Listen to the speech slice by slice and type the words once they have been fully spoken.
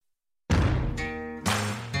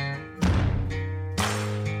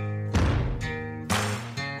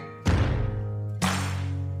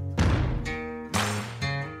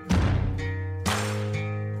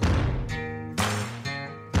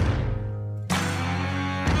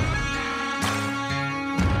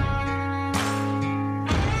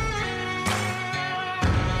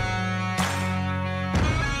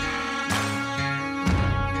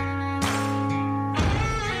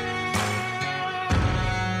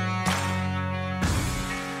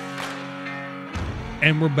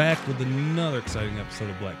And we're back with another exciting episode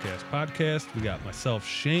of Blackcast Podcast. We got myself,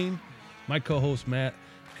 Shane, my co-host, Matt,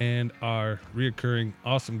 and our reoccurring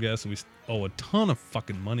awesome guest we owe a ton of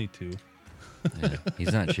fucking money to. Yeah,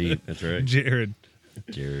 he's not cheap. That's right. Jared,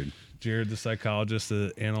 the psychologist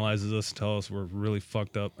that analyzes us and tells us we're really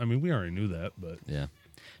fucked up. I mean, we already knew that, but... Yeah.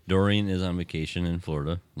 Doreen is on vacation in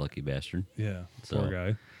Florida. Lucky bastard. Yeah, So, poor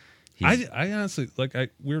guy. I honestly,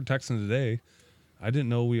 we were texting today. I didn't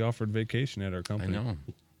know we offered vacation at our company.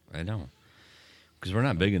 I know. Because we're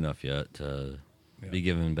not big enough yet to be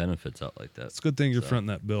giving benefits out like that. It's a good thing you're fronting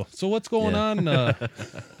that bill. So what's going on?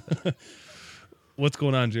 What's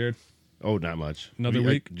going on, Jared? Oh, not much. Another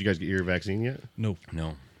week? Did you guys get your vaccine yet? No.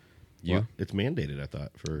 You? Well, it's mandated, I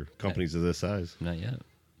thought, for companies of this size. Not yet.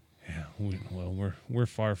 Yeah, we're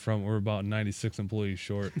far from. We're about 96 employees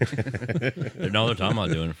short. They're talking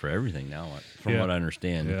about doing it for everything now, from what I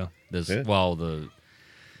understand. Yeah. It's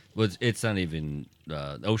not even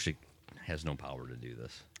OSHA has no power to do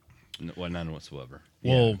this. None whatsoever.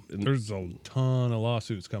 Well, there's a ton of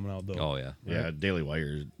lawsuits coming out though. Oh yeah. Yeah, Daily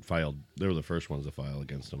Wire filed. They were the first ones to file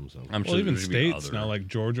against them. So I'm sure even there's gonna be states other. now, like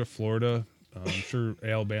Georgia, Florida, I'm sure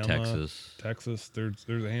Alabama, Texas.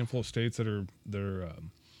 There's a handful of states that are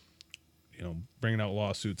bringing out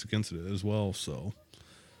lawsuits against it as well. So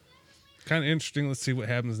kind of interesting. Let's see what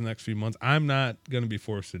happens in the next few months. I'm not going to be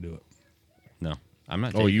forced to do it. No, I'm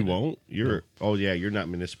not. Oh, you taking it. won't? You're. No. Oh, yeah. You're not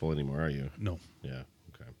municipal anymore, are you? No. Yeah.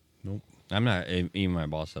 Okay. Nope. I'm not. Even my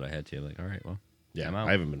boss said I had to. Like, all right, well, yeah. I'm out.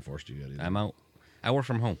 I haven't been forced to yet either. I'm out. I work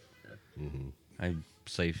from home. Mm-hmm. I'm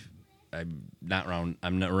safe. I'm not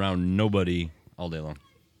around nobody all day long.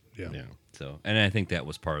 Yeah. So, and I think that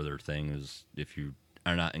was part of their thing is if you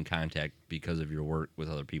are not in contact because of your work with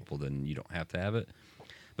other people, then you don't have to have it.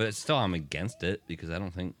 But it's still, I'm against it because I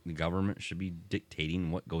don't think the government should be dictating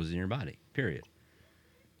what goes in your body. Period.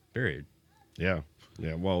 Yeah.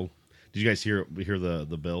 Yeah. Well, did you guys hear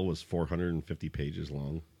the bill was 450 pages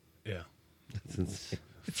long? Yeah. That's insane.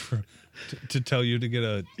 to tell you to get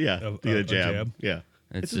a jab. Yeah.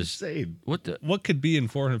 It's just insane. What could be in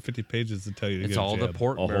 450 pages to tell you to get a jab? It's all the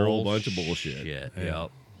pork a barrel whole bunch of bullshit. Yeah.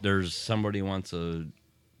 There's somebody wants a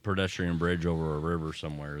pedestrian bridge over a river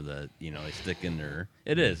somewhere that they stick in there.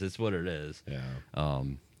 It's what it is. Yeah.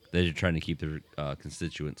 They're trying to keep their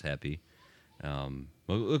constituents happy.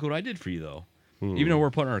 Look what I did for you though. Even though we're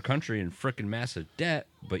putting our country in frickin' massive debt,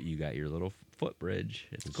 but you got your little footbridge.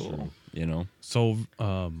 It's cool. So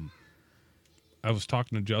I was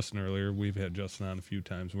talking to Justin earlier. We've had Justin on a few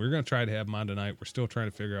times. We're going to try to have him on tonight. We're still trying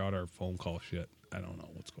to figure out our phone call shit. I don't know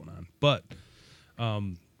what's going on. But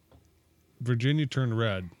Virginia turned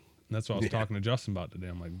red. And that's what I was talking to Justin about today.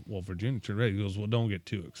 I'm like, well, Virginia turned red. He goes, well, don't get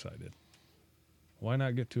too excited. Why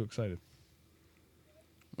not get too excited?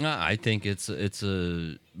 I think it's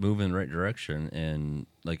a move in the right direction. And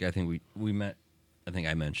like, I think we met, I think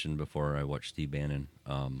I mentioned before I watched Steve Bannon.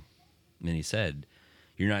 And he said,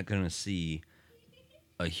 you're not going to see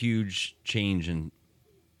a huge change in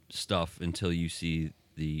stuff until you see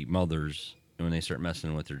the mothers when they start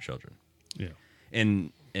messing with their children. Yeah.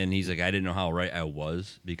 And he's like, I didn't know how right I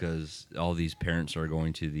was because all these parents are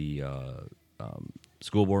going to the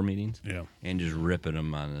school board meetings and just ripping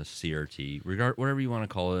them on the CRT, whatever you want to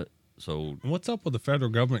call it. So what's up with the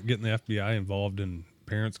federal government getting the FBI involved in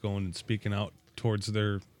parents going and speaking out towards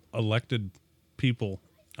their elected people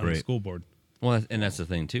on the school board? Well, and that's the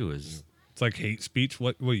thing too is it's like hate speech.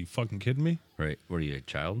 What are you fucking kidding me? Right? What are you, a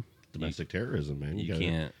child? Domestic terrorism, man.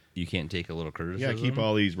 You can't take a little criticism. Yeah, keep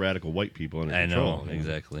all these radical white people under control. I know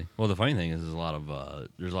exactly. Well, the funny thing is, there's a lot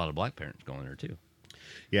of black parents going there too.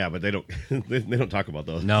 Yeah, but they don't they don't talk about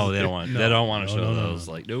those. No, they don't want. They don't want to show those.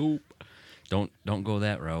 Like, nope, don't go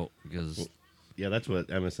that route because. Well, yeah, that's what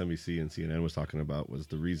MSNBC and CNN was talking about. Was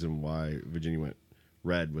the reason why Virginia went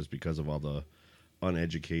red was because of all the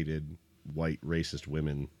uneducated white racist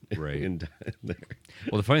women in there.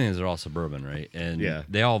 Well, the funny thing is they're all suburban, right? And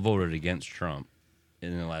they all voted against Trump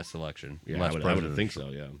in the last election. Yeah, I would think so,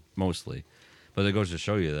 yeah. Mostly. But it goes to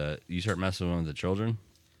show you that you start messing with the children,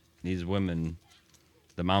 these women,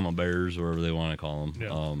 the mama bears, whatever they want to call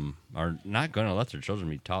them, are not going to let their children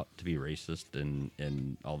be taught to be racist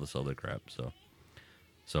and all this other crap.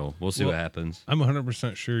 So we'll see what happens. I'm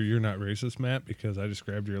 100% sure you're not racist, Matt, because I just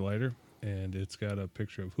grabbed your lighter, and it's got a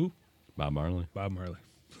picture of who? Bob Marley.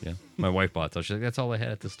 Yeah. My wife bought it. She's like, that's all I had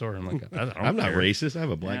at the store. I'm like, I'm not racist. I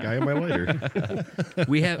have a black guy in my lighter.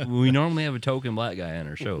 We normally have a token black guy on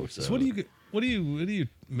our show. So what do you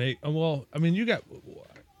make? Well, I mean, you got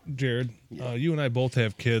Jared. You and I both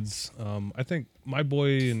have kids. I think my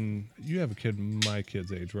boy and you have a kid my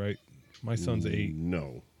kid's age, right? My son's 8.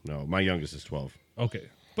 No. My youngest is 12. Okay,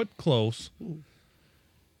 but close.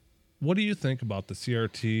 what do you think about the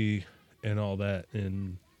CRT and all that?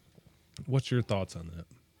 And what's your thoughts on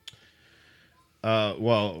that?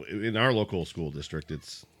 Well, in our local school district,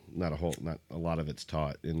 it's not a lot of it's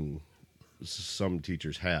taught, and some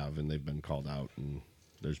teachers have, and they've been called out, and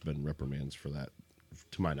there's been reprimands for that,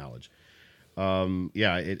 to my knowledge.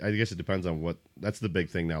 Yeah, I guess it depends on what. That's the big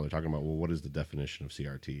thing now. They're talking about, well, what is the definition of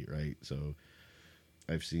CRT, right? So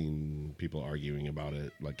I've seen people arguing about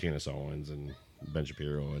it, like Candace Owens and Ben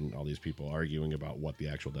Shapiro and all these people arguing about what the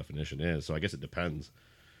actual definition is. So I guess it depends,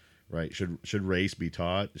 right? Should race be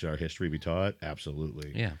taught? Should our history be taught?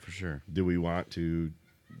 Absolutely. Yeah, for sure. Do we want to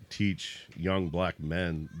teach young black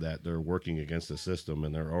men that they're working against the system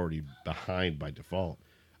and they're already behind by default?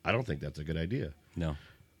 I don't think that's a good idea. No.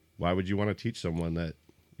 Why would you want to teach someone that?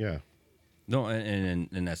 Yeah. No, and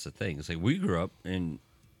that's the thing. It's like we grew up in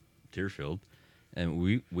Deerfield, and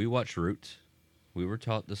we watched Roots. We were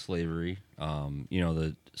taught the slavery,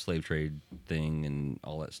 the slave trade thing and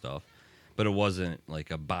all that stuff, but it wasn't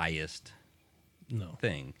like a biased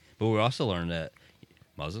thing. But we also learned that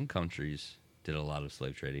Muslim countries did a lot of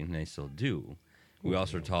slave trading, and they still do. We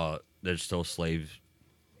also taught there's still slave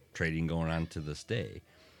trading going on to this day.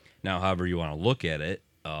 Now, however you want to look at it,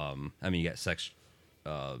 you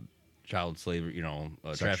got child slavery,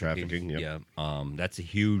 Sex trafficking, yep. Yeah, that's a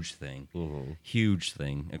huge thing, Mm-hmm. huge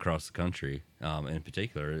thing across the country. In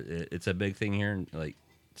particular, it's a big thing here, like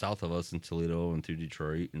south of us in Toledo and through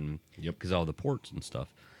Detroit, and because all the ports and stuff.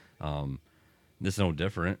 This is no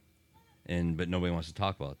different, but nobody wants to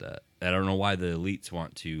talk about that. I don't know why the elites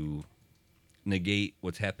want to negate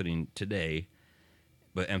what's happening today,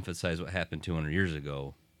 but emphasize what happened 200 years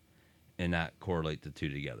ago, and not correlate the two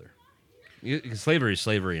together. Slavery is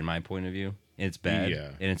slavery in my point of view. It's bad,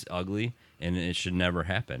 and it's ugly, and it should never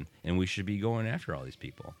happen. And we should be going after all these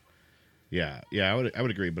people. Yeah, I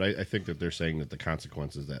would agree, but I think that they're saying that the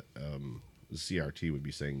consequences that the CRT would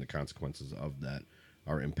be saying the consequences of that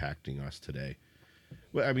are impacting us today.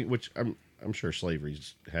 Well, I mean, which I'm sure slavery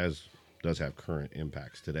does have current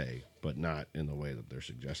impacts today, but not in the way that they're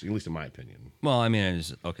suggesting. At least in my opinion. Well, I mean,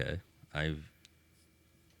 as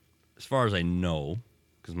far as I know,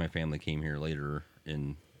 because my family came here later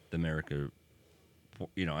in the America,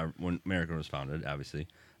 when America was founded, obviously.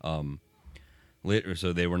 Later,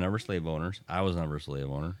 so they were never slave owners. I was never a slave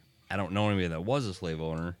owner. I don't know anybody that was a slave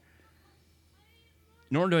owner,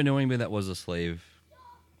 nor do I know anybody that was a slave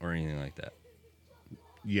or anything like that.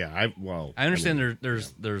 Yeah, I understand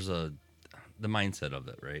there's the mindset of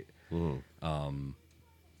it, right? Mm-hmm.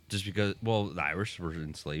 Just because, the Irish were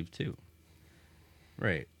enslaved too.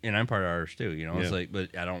 Right, and I'm part of Irish too. It's like,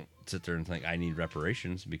 but I don't sit there and think I need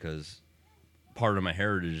reparations because part of my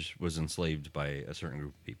heritage was enslaved by a certain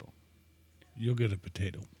group of people. You'll get a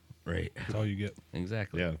potato. Right, that's all you get.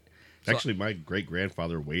 Exactly. Yeah. So, actually, my great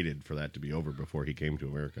grandfather waited for that to be over before he came to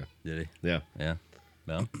America. Did he? Yeah. Yeah.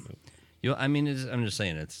 Well, I'm just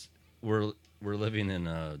saying we're living in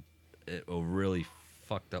a really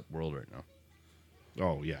fucked up world right now.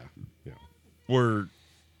 Oh yeah. We're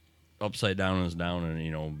upside down is down,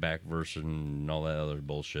 and back verse and all that other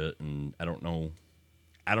bullshit, and I don't know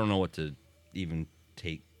what to even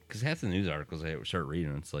take, because half the news articles I start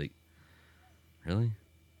reading, it's like, really,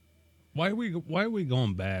 why are we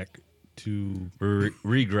going back to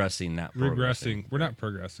regressing, not regressing? We're not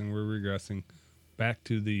progressing, we're regressing back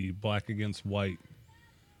to the black against white.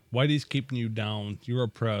 Whitey's keeping you down, you're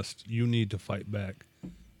oppressed, you need to fight back.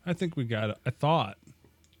 I thought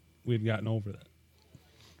we'd gotten over that.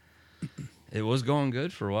 It was going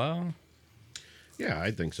good for a while. Yeah, I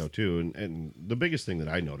think so too. And the biggest thing that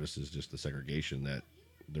I noticed is just the segregation that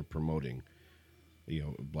they're promoting.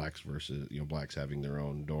 Blacks versus blacks having their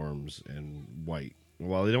own dorms, and white.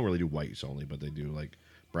 Well, they don't really do whites only, but they do like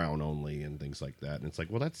brown only and things like that. And it's like,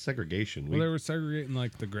 well, that's segregation. Well, they were segregating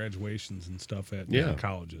like the graduations and stuff at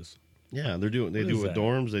colleges. Yeah, they do it with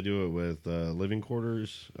dorms. They do it with living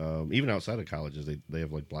quarters. Even outside of colleges, they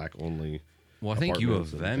have like black only. Well, I think U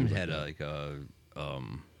of M had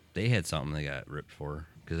they had something they got ripped for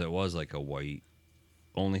because it was like a white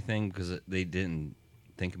only thing because they didn't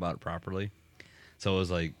think about it properly. So it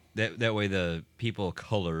was like that way the people of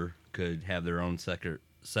color could have their own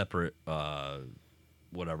separate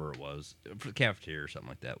whatever it was, cafeteria or something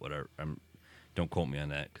like that. Whatever. Don't quote me on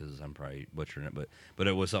that because I'm probably butchering it, but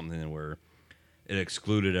it was something where it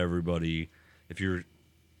excluded everybody. If you're a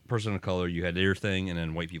person of color, you had your thing, and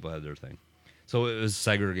then white people had their thing. So it was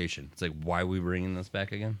segregation. It's like, why are we bringing this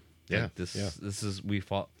back again? Yeah, like this is we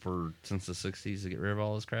fought for since the '60s to get rid of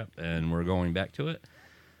all this crap, and we're going back to it.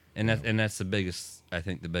 And that's the biggest. I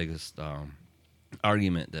think the biggest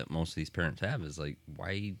argument that most of these parents have is like,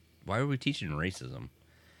 why are we teaching racism?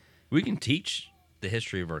 We can teach the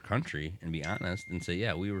history of our country and be honest and say,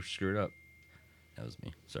 yeah, we were screwed up. That was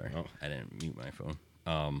me. Sorry. Oh. I didn't mute my phone.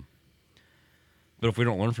 But if we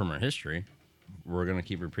don't learn from our history, we're going to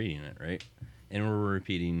keep repeating it, right? And we're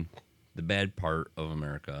repeating the bad part of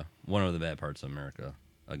America, one of the bad parts of America,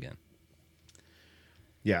 again.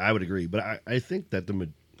 Yeah, I would agree. But I think that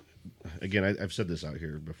again, I've said this out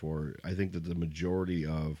here before. I think that the majority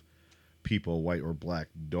of people, white or black,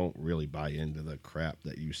 don't really buy into the crap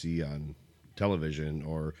that you see on television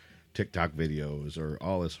or TikTok videos or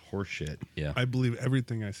all this horse shit. Yeah. I believe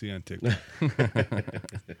everything I see on TikTok.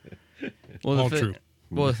 Well, All true.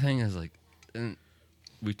 Well, the thing is, like, and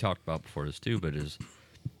we talked about before this too, but is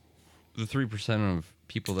the 3% of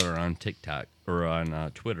people that are on TikTok or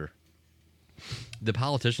on Twitter, the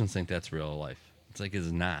politicians think that's real life. It's like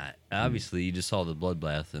it's not. Obviously, you just saw the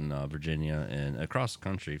bloodbath in Virginia and across the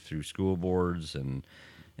country through school boards and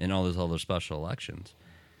all those other special elections.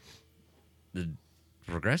 The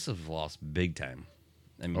progressives lost big time.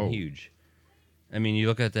 I mean, huge. I mean, you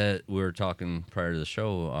look at that. We were talking prior to the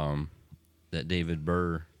show. That David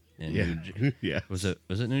Burr in Yeah. was it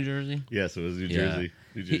New Jersey? Yes, it was New Jersey.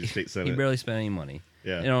 New Jersey State Senate. He barely spent any money.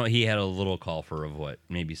 Yeah. You know, he had a little call for of what,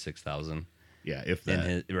 maybe 6,000. Yeah, if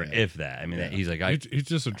that. If that. I mean, he's like, He's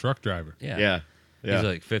just a truck driver. Yeah. He's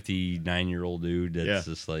like 59-year-old dude that's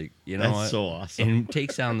just like, you know That's what? so awesome. And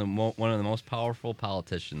takes down one of the most powerful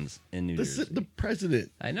politicians in New Jersey. The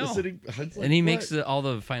president. I know. It's like, And he what? makes all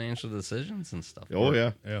the financial decisions and stuff. Oh,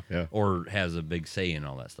 Or- yeah. Or has a big say in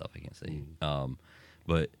all that stuff. I can't say.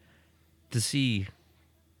 But to see,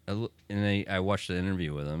 and I watched the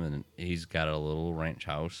interview with him, and he's got a little ranch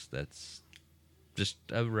house that's just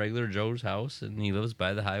a regular Joe's house, and he lives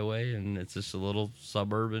by the highway, and it's just a little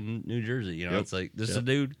suburb in New Jersey. You know, Yep. it's like just a Yep.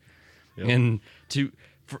 dude, Yep. and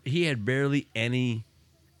he had barely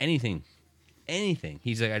anything.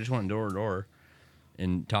 He's like, I just went door to door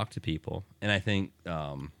and talked to people, and I think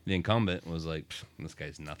the incumbent was like, this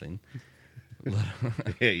guy's nothing.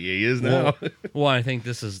 Yeah, he is now. Well, I think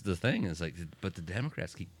this is the thing. Is like, but the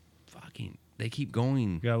Democrats they keep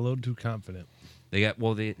going. Got a little too confident. You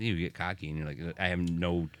get cocky, and you're like,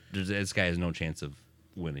 this guy has no chance of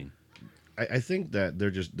winning. I think that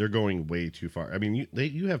they're going way too far. I mean,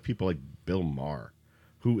 you have people like Bill Maher,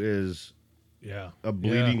 who is a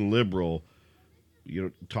bleeding liberal,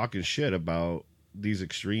 talking shit about these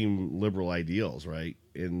extreme liberal ideals, right?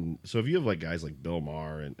 And so if you have like guys like Bill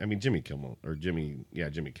Maher and Jimmy Kimmel's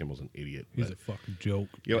an idiot. He's but, a fucking joke.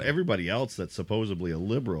 Everybody else that's supposedly a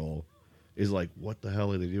liberal is like, what the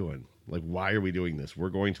hell are they doing? Like, why are we doing this? We're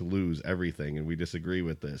going to lose everything, and we disagree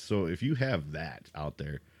with this. So if you have that out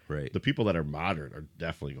there, Right. the people that are moderate are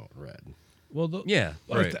definitely going red. Well,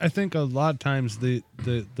 Right. I think a lot of times the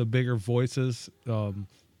bigger voices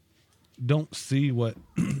don't see what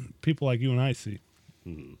people like you and I see.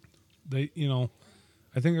 Mm-hmm. They,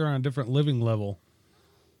 I think they're on a different living level.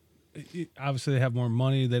 Obviously, they have more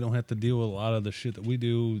money. They don't have to deal with a lot of the shit that we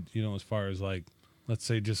do, as far as like, let's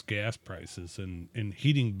say just gas prices and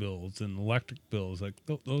heating bills and electric bills. Like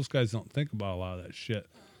those guys don't think about a lot of that shit.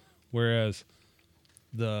 Whereas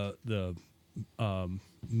the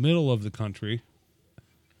middle of the country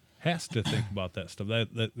has to think about that stuff.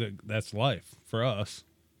 That's life for us.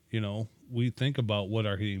 We think about what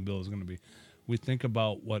our heating bill is going to be. We think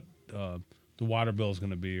about what the water bill is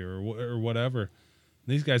going to be or whatever.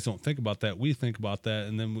 These guys don't think about that. We think about that,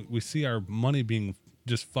 and then we see our money being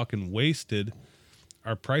just fucking wasted.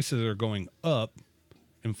 Our prices are going up.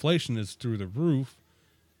 Inflation is through the roof.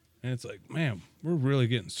 And it's like, man, we're really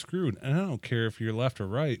getting screwed. And I don't care if you're left or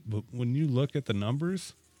right, but when you look at the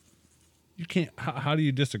numbers, you can't. How do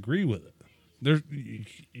you disagree with it?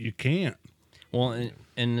 You can't. Well,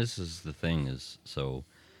 and this is the thing is, so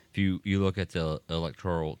if you look at the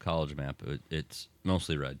electoral college map, it's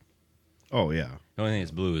mostly red. Oh, yeah. The only thing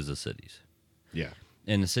that's blue is the cities. Yeah.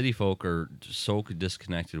 And the city folk are so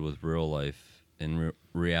disconnected with real life and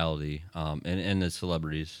reality, and the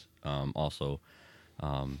celebrities also,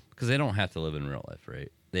 because they don't have to live in real life, right?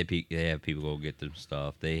 They have people go get them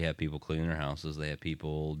stuff. They have people clean their houses. They have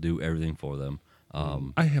people do everything for them.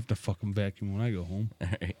 I have to fucking vacuum when I go home.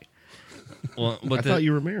 Well, but I thought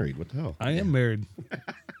you were married. What the hell? I am married.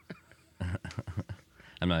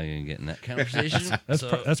 I'm not going to get in that conversation.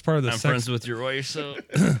 That's part of the I'm sex. friends with your wife, so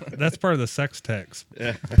That's part of the sex tax.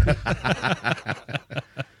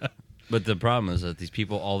 But the problem is that these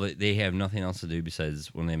people, they have nothing else to do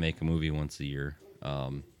besides when they make a movie once a year.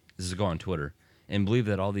 This is go on Twitter and believe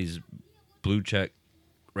that all these blue check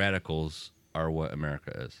radicals are what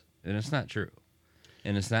America is, and it's not true.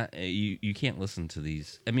 And it's not. You can't listen to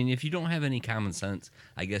these. I mean, if you don't have any common sense,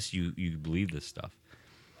 I guess you believe this stuff.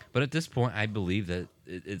 But at this point, I believe that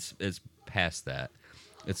it's past that.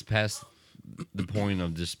 It's past the point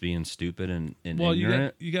of just being stupid and Well,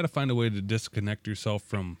 ignorant. you got to find a way to disconnect yourself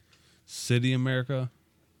from city America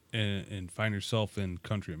and find yourself in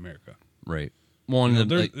country America. Right. Well, and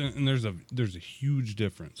There's a huge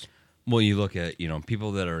difference. well, you look at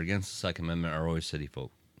people that are against the Second Amendment are always city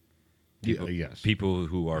folk. People, yes. People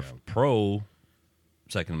who are pro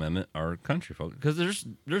Second Amendment are country folk because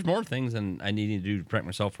there's more things than I need to do to protect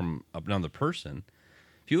myself from another person.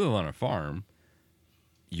 If you live on a farm,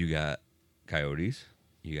 you got coyotes,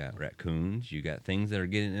 you got raccoons, you got things that are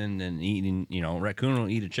getting in and eating. Raccoon will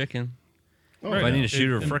eat a chicken. Oh, If yeah. I need to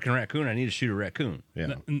shoot a freaking raccoon, I need to shoot a raccoon.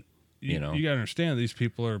 Yeah. And you got to understand these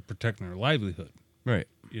people are protecting their livelihood. Right.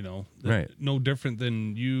 Right. No different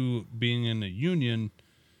than you being in a union,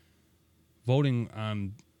 voting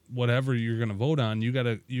on whatever you're going to vote on. You got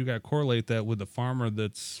to correlate that with the farmer.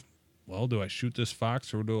 That's, well, do I shoot this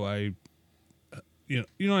fox or do I? You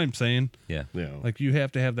know what I'm saying? Yeah. Yeah. Like you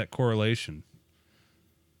have to have that correlation.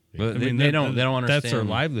 But I mean, they don't understand. That's their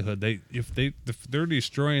livelihood. If they're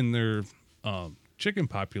destroying their chicken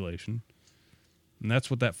population, and that's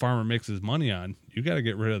what that farmer makes his money on, you got to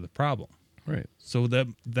get rid of the problem. Right. So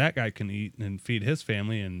that guy can eat and feed his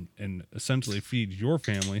family and essentially feed your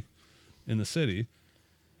family in the city.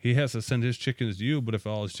 He has to send his chickens to you, but if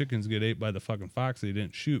all his chickens get ate by the fucking fox that he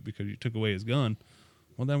didn't shoot because you took away his gun,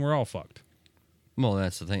 well, then we're all fucked. Well,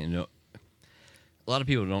 that's the thing. A lot of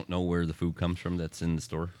people don't know where the food comes from that's in the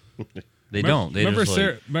store. They don't. They remember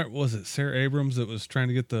just was it Sarah Abrams that was trying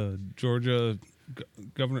to get the Georgia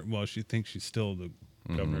governor? Well, she thinks she's still the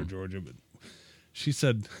governor of Georgia, but she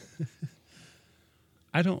said,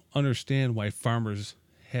 I don't understand why farmers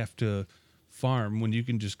have to farm when you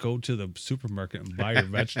can just go to the supermarket and buy your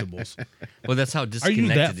vegetables. well, that's how Are disconnected.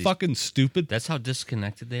 you that fucking stupid? That's how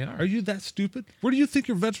disconnected they are. Are you that stupid? Where do you think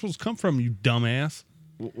your vegetables come from, you dumbass?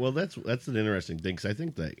 Well, that's an interesting thing because I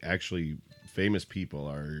think that actually famous people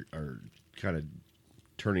are kind of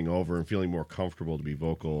turning over and feeling more comfortable to be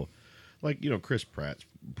vocal. Like Chris Pratt's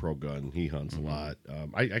pro-gun. He hunts a lot.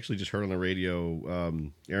 I actually just heard on the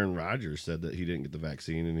radio Aaron Rodgers said that he didn't get the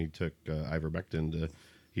vaccine and he took ivermectin.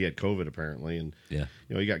 He had COVID apparently, and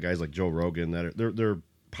you got guys like Joe Rogan that they're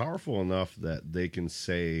powerful enough that they can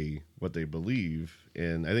say what they believe,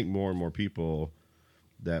 and I think more and more people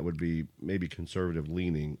that would be maybe conservative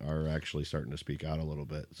leaning are actually starting to speak out a little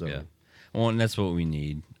bit. So, well, and that's what we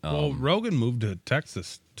need. Well, Rogan moved to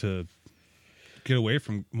Texas to get away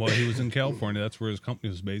from. Well, he was in California. That's where his company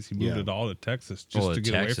was based. He moved it all to Texas just to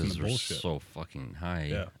get away from the bullshit. So fucking high.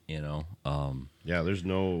 Yeah. there's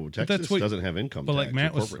no Texas doesn't have income but tax like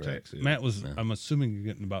Matt or was, corporate tax. Yeah. Matt was. I'm assuming you're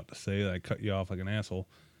getting about to say that I cut you off like an asshole.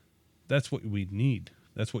 That's what we need.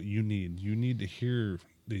 That's what you need. You need to hear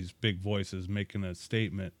these big voices making a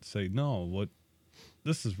statement. Say no.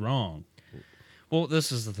 This is wrong. Well,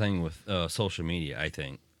 this is the thing with social media. I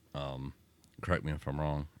think. Correct me if I'm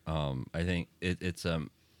wrong. I think it's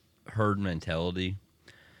herd mentality.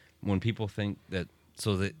 When people think that,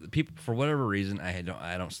 so that people, for whatever reason, I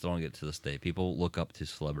don't still don't get to this day. People look up to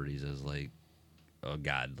celebrities as like a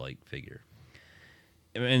god-like figure,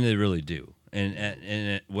 and they really do.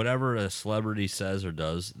 And whatever a celebrity says or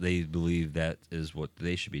does, they believe that is what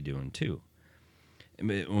they should be doing too.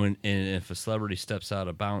 And if a celebrity steps out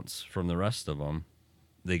of bounds from the rest of them,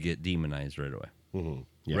 they get demonized right away. Mm-hmm.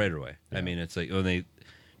 Yeah. Right away. Yeah. I mean, it's like when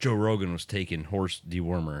Joe Rogan was taking horse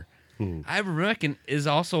dewormer. Ivermectin is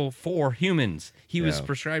also for humans. He was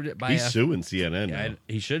prescribed it by. He's suing CNN. Yeah, now.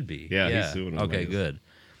 he should be. Yeah, he's suing him. Okay, good.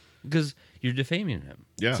 Because you're defaming him.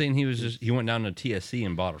 Yeah. Saying he went down to TSC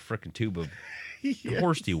and bought a freaking tube of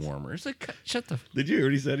horse dewormer. It's like, shut the. Did you hear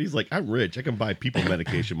what he said? He's like, I'm rich. I can buy people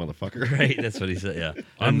medication, motherfucker. Right, that's what he said. Yeah,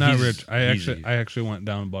 I'm not rich. I actually went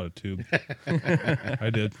down and bought a tube. I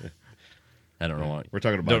did. I don't know why. We're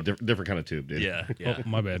talking about a different kind of tube, dude. Yeah. Oh,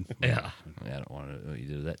 my bad. Yeah. I don't want to know what you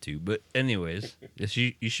did with that tube. But anyways, yes,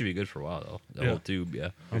 you should be good for a while, though. The whole tube, yeah.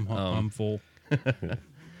 I'm full.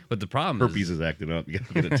 But the problem Herpes is acting up. You got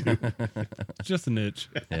to get a tube. It's just an itch.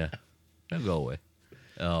 Yeah. They'll go away.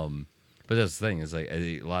 But that's the thing is like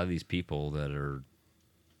a lot of these people that are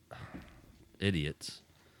idiots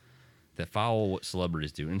that follow what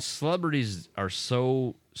celebrities do. And celebrities are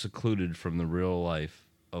so secluded from the real life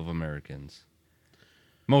of Americans.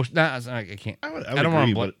 I can't. I don't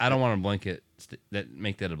want to. I don't want to blanket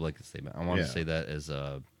make that a blanket statement. I want to say that as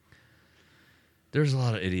there's a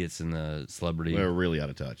lot of idiots in the celebrity. They're really out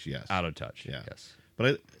of touch. Yes, Out of touch. Yeah. Yes.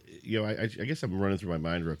 But I guess I'm running through my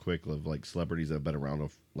mind real quick of like celebrities that have been around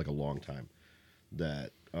like a long time.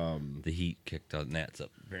 That The Heat kicked Nats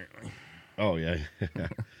up apparently. Oh yeah.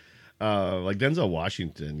 like Denzel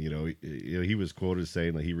Washington, he was quoted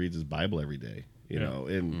saying that he reads his Bible every day.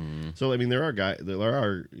 And so I mean, there are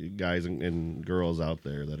guys and girls out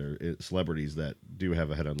there that are celebrities that do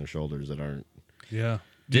have a head on their shoulders that aren't. Yeah.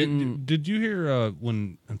 Didn't- Did you hear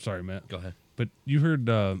when? I'm sorry, Matt. Go ahead. But you heard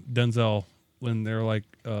Denzel when they're like,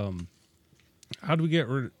 "How do we get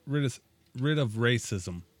rid of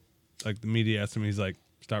racism?" Like the media asked him, he's like,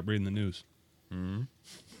 "Stop reading the news.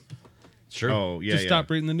 Sure. Oh yeah, Just yeah. stop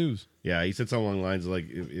reading the news." Yeah, he said something along the lines of like,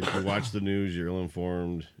 if you watch the news, you're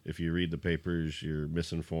ill-informed. If you read the papers, you're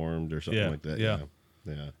misinformed, or something Yeah, like that. yeah.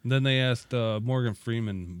 Yeah. And then they asked Morgan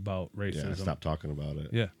Freeman about Yeah. racism. Stop talking about it.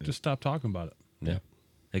 Yeah, just stop talking about it. Yeah.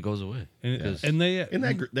 It goes away. And, Because- and they And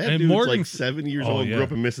that and dude's Morgan, like 7 years Oh, old, yeah. grew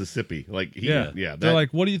up in Mississippi. Like yeah, yeah. They're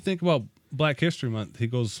like, "What do you think about Black History Month?" He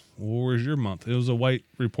goes, "Well, where's your month?" It was a white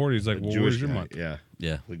reporter. He's like, "Well, Jewish where's your guy, month? Yeah.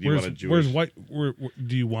 Yeah. Like, do you want a Jewish? Where's white?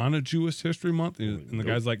 Do you want a Jewish History Month?" And the Nope.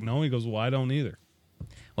 guy's like, "No." He goes, "Well, I don't either."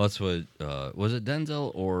 Well, that's what was it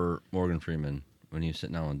Denzel or Morgan Freeman when he was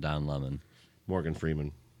sitting down with Don Lemon? Morgan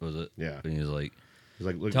Freeman. Was it? Yeah. And he was like He's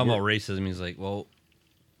like, look, talking about we're- racism. He's like, well,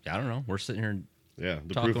 I don't know. We're sitting here. yeah,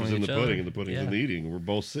 the talking proof is with in the each other. pudding, and the pudding's in Yeah. the eating. We're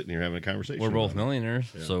both sitting here having a conversation. We're both about it. millionaires.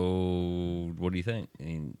 Yeah. So what do you think?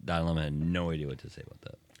 And Don Lemon had no idea what to say about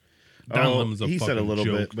that. Don Lemon's a he said a fucking little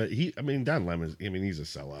joke. bit, but Don Lemon's. I mean, he's a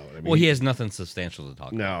sellout. I mean, Well, he has nothing substantial to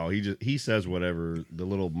talk about. No, he says whatever the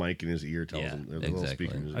little mic in his ear tells Yeah, him. The little exactly.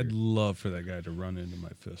 speaker in his I'd ear. love for that guy to run into my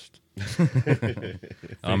fist.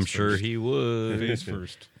 I'm Face sure first. he would. Face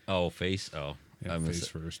first. Oh, face. Oh, Yeah, I'm face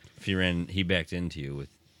first. If he backed into you with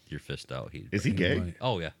your fist out, he. Is he gay? Might.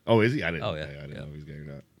 Oh yeah. Oh, is he? I didn't. Oh, yeah, I didn't yeah. know if he's gay or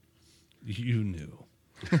not. You knew.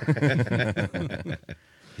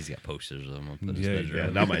 He's got posters of him up in his Yeah, bedroom. Yeah,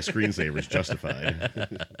 now my screensaver's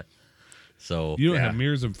justified. So You don't Yeah. have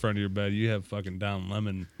mirrors in front of your bed. You have fucking Don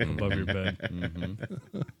Lemon above your bed.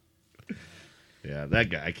 Yeah, that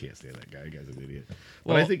guy. I can't stand that guy. That guy's an idiot.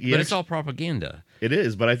 well, But I think it's all propaganda. it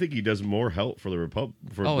is. But I think he does more help for the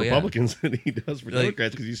Oh, yeah. Republicans than he does for Like-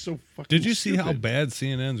 Democrats because he's so fucking. Did you see how stupid. bad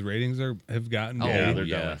CNN's ratings have gotten? Oh, Yeah, today? they're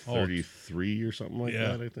yeah. down to 33 or something like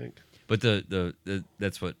Yeah. that. I think. But the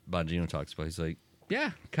that's what Bongino talks about. He's like,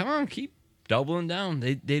 yeah, come on, keep doubling down.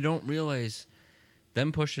 They don't realize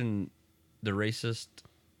them pushing the racist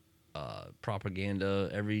propaganda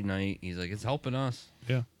every night. He's like, it's helping us.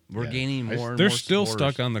 Yeah. We're Yeah. gaining more. And They're more still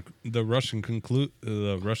supporters. stuck on the Russian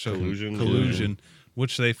Collusion. collusion,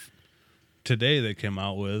 which today they came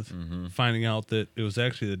out with, Mm-hmm. finding out that it was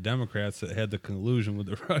actually the Democrats that had the collusion with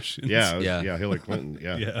the Russians. Yeah, it was- Yeah. yeah, Hillary Clinton.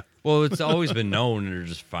 Yeah, yeah. Well, it's always been known. They're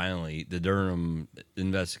just finally the Durham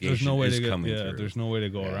investigation There's no way is to get. coming Yeah, through. there's no way to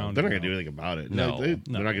go Yeah, around. they're not it gonna do now. anything about it. No. They're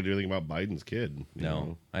No. not gonna do anything about Biden's kid. you No,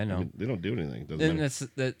 know? I know. mean, they don't do anything. Doesn't And matter. that's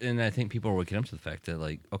that, and I think people are waking up to the fact that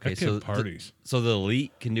like, okay, That kid so parties. so the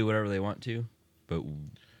elite can do whatever they want to, but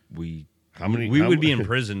we How many- we how would be m- in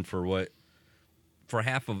prison for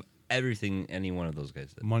half of everything any one of those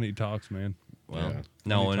guys did. Money talks, man. Well, Yeah.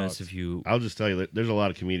 no, Money and it's talks. if you I'll just tell you that there's a lot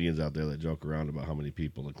of comedians out there that joke around about how many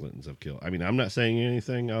people the Clintons have killed. I mean, I'm not saying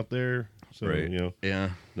anything out there, so Right.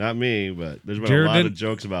 Yeah, not me, but there's been Jared a lot of didn't-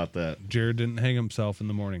 jokes about that. Jared didn't hang himself in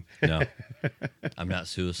the morning. no, I'm not He's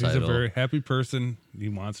suicidal. a very happy person. He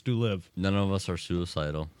wants to live. None of us are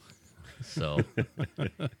suicidal. So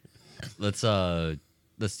let's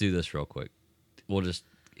do this real quick. We'll just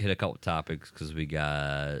hit a couple topics because we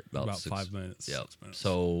got about 5 minutes. Yep. 6 minutes.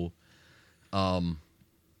 So,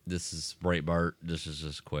 this is Breitbart. This is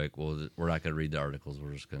just quick. We're not going to read the articles.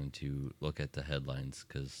 We're just going to look at the headlines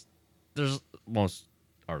because most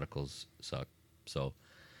articles suck. So,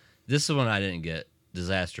 this is one I didn't get.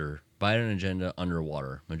 Disaster. Biden agenda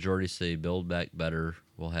underwater. Majority say Build Back Better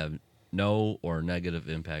will have no or negative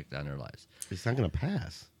impact on their lives. It's not going to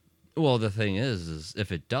pass Well, the thing is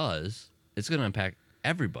if it does, it's going to impact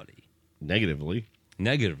everybody negatively.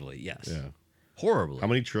 negatively. Yes. Yeah. Horribly. How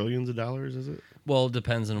many trillions of dollars is it? Well, it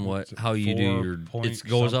depends on how you do 4 your. point It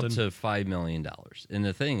goes up something? to $5 million, and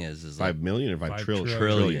the thing is 5 million or 5 5 trillion?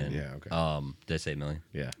 trillion. Yeah. Okay. Did I say million?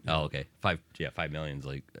 yeah. Oh, okay. 5 million's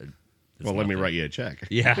like. It's Well, let me nothing. write you a check.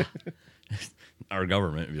 Yeah. Our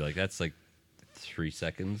government would be like, that's like 3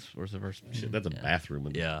 seconds worth of our. Shit, that's a bathroom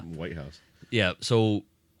in Yeah. the White House. Yeah. So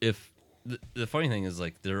if the funny thing is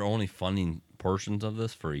like they're only funding portions of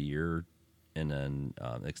this for a year, and then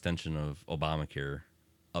extension of Obamacare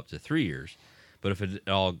up to 3 years. But if it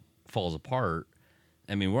all falls apart,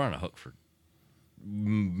 I mean, we're on a hook for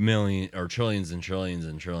million or trillions and trillions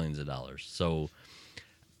and trillions of dollars. So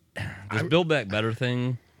this Build Back Better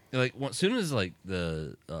thing, like as soon as like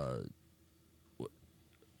the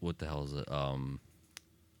what the hell is it? I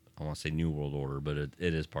want to say New World Order, but it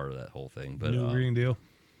is part of that whole thing. But New Green Deal.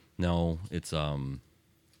 No, it's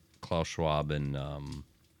Klaus Schwab and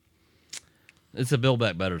it's a Build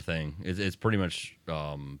Back Better thing. It's pretty much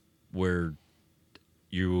where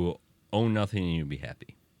you own nothing and you be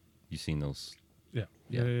happy. You seen those?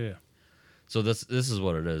 Yeah. So this is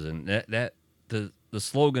what it is, and the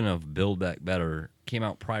slogan of "Build Back Better" came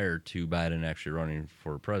out prior to Biden actually running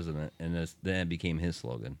for president, and then it became his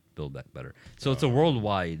slogan, "Build Back Better." So it's a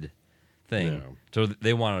worldwide thing. Yeah. So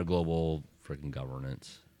they want a global freaking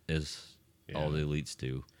governance, is all the elites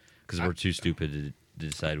do, because we're too stupid to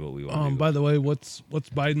decide what we want to do. By the way, what's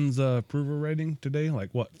Biden's approval rating today? Like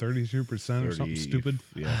what, 32% or something stupid?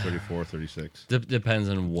 Yeah, 34, 36. Depends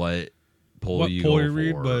on what poll you poll go you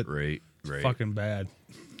read, for, but right. Fucking bad.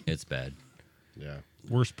 It's bad. Yeah.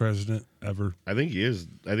 Worst president ever. I think he is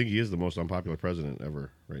the most unpopular president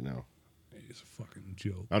ever right now. He's a fucking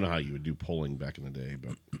joke. I don't know how you would do polling back in the day,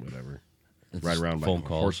 but whatever. It's Ride around by phone a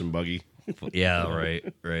calls. horse and buggy. Yeah,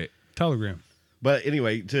 right. Telegram. But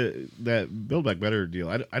anyway, to that Build Back Better deal,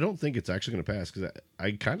 I don't think it's actually going to pass because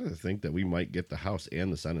I kind of think that we might get the House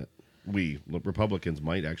and the Senate. We Republicans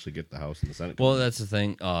might actually get the House and the Senate. Well, that's the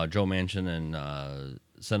thing. Joe Manchin and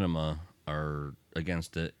Sinema are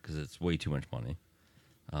against it because it's way too much money.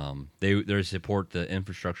 They support the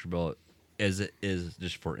infrastructure bill as it is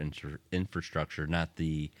just for infrastructure, not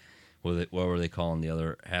the what were they calling the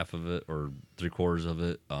other half of it or 3/4 of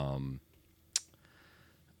it?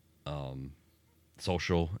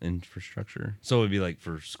 Social infrastructure. So it would be like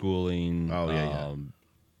for schooling. Oh, yeah.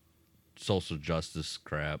 Social justice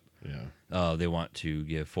crap. Yeah. They want to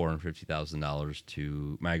give $450,000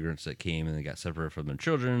 to migrants that came and they got separated from their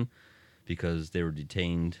children because they were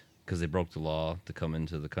detained because they broke the law to come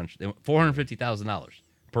into the country. They want $450,000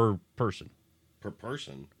 per person. Per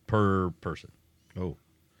person? Per person. Oh.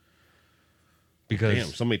 Because Damn,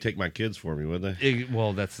 somebody take my kids for me, would they?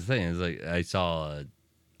 well, that's the thing. It's like I saw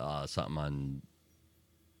something on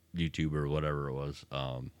YouTube or whatever it was.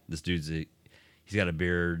 This dude's he's got a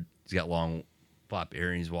beard. He's got long flop hair,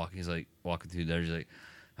 and he's walking through there. He's like,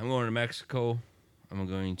 I'm going to Mexico. I'm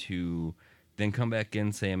going to then come back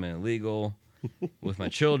in, say I'm illegal with my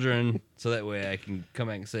children, so that way I can come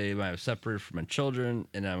back and say I'm separated from my children,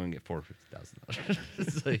 and I'm going to get $450,000.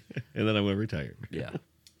 It's like, And then I'm going to retire. yeah,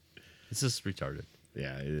 it's just retarded.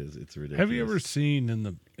 Yeah, it is. It's ridiculous. Have you ever seen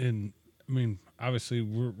I mean, obviously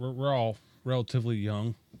we're all relatively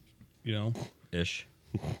young, you know. Ish.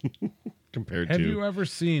 compared Have to? you ever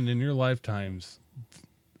seen in your lifetimes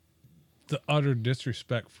the utter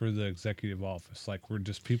disrespect for the executive office? Like where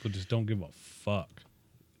people just don't give a fuck.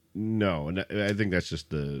 No, and I think that's just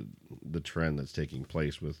the trend that's taking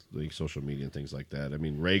place with the social media and things like that. I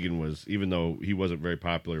mean, Reagan was, even though he wasn't very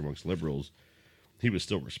popular amongst liberals, he was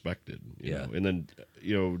still respected. You know? And then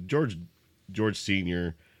George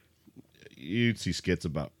Senior, you'd see skits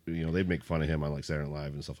about, they'd make fun of him on like Saturday Night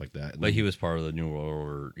Live and stuff like that. And But he was part of the New World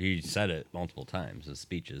Order. He said it multiple times in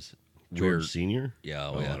speeches. George Senior. Yeah,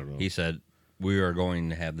 I don't know. He said, "We are going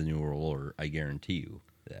to have the New World Order. I guarantee you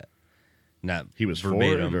that." Not He was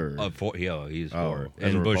verbatim. for it, or? He's Oh, for it.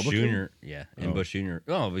 as a And Bush Republican? Jr. Yeah, and Bush Jr.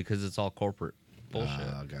 Oh, because it's all corporate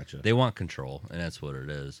bullshit. Gotcha. They want control, and that's what it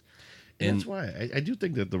is. And that's why I do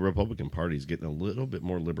think that the Republican Party is getting a little bit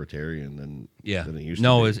more libertarian than it used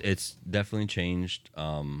to be. it's definitely changed.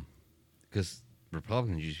 Because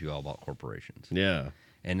Republicans used to be all about corporations. Yeah.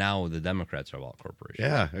 And now the Democrats are about corporations.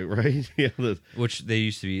 Yeah, right? Yeah. Which they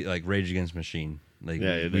used to be like Rage Against the Machine. Like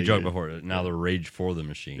Yeah, we joked before. Now they're Rage for the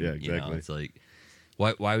Machine. Yeah, exactly. It's like,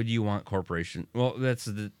 why would you want corporation? Well, that's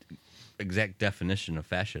the exact definition of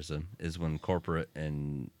fascism is when corporate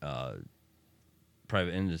and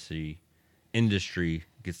private industry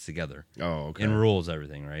gets together. Oh, okay. And rules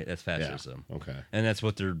everything, right? That's fascism. Yeah, okay. And that's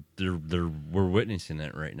what we're witnessing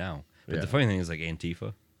it right now. But Yeah. the funny thing is, like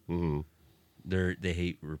Antifa, Mm-hmm. they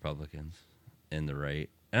hate Republicans and the right.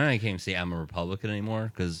 And I can't even say I'm a Republican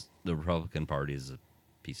anymore because the Republican Party is a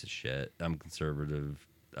piece of shit. I'm conservative,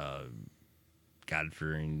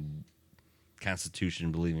 God-fearing,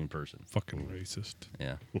 Constitution-believing person. Fucking racist.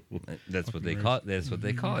 Yeah, that's what Fucking they call. That's what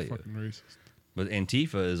they call you. Fucking racist. But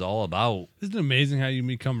Antifa is all about. Isn't it amazing how you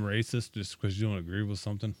become racist just because you don't agree with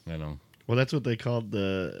something? I know. Well, that's what they called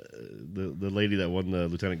the lady that won the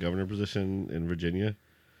lieutenant governor position in Virginia.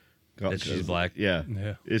 That she's black. Yeah.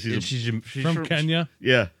 Yeah. She's From Kenya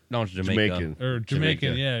Yeah. No, it's Jamaica. Jamaican. or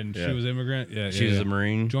Jamaican, Jamaica. yeah, and Yeah. she was immigrant. Yeah, She was a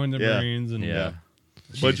Marine. Joined the Yeah. Marines, and Yeah.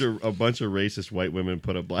 A bunch of racist white women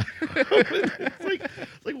put a black. It's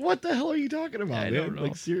like what the hell are you talking about, I man? don't know.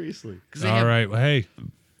 Like seriously. All right, well, hey,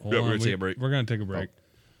 hold Yeah, we're on. gonna take a break. We're gonna take a break.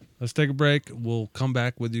 Let's take a break. We'll come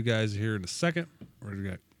back with you guys here in a second.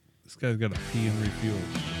 This guy's got to pee and refuel.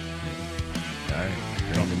 All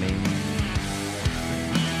right. Turn the main.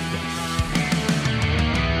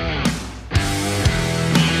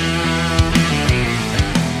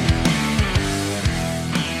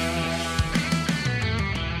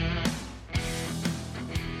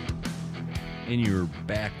 And you're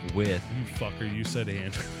back with. You fucker, you said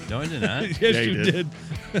and. No, I did not. Yes, Yeah, you you did.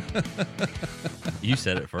 You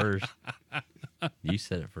said it first. You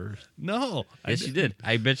said it first. No. Yes, you did.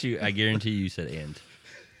 I bet you. I guarantee you said and.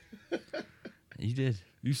 You did.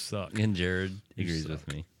 You suck. And Jared agrees with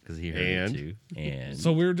me because he heard And? it too. And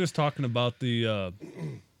So we were just talking about the.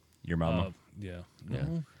 your mama. Yeah. Yeah.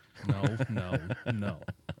 No.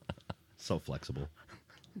 So flexible.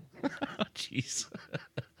 Oh, jeez.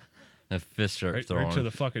 A fist sharp Right throwing. to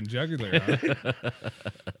the fucking jugular. Huh?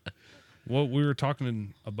 What we were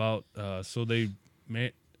talking about, so they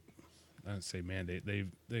I don't say mandate.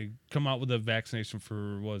 They come out with a vaccination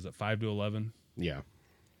for what is it, 5 to 11? Yeah.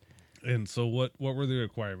 And so what were the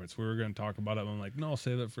requirements? We were going to talk about it. I'm like, no, I'll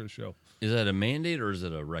save that for the show. Is that a mandate or is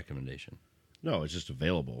it a recommendation? No, it's just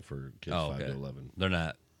available for kids 5 to 11. They're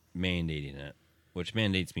not mandating it, which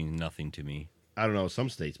mandates mean nothing to me. I don't know. Some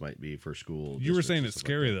states might be for school. You were districts saying and it's stuff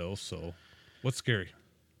scary like though. So what's scary?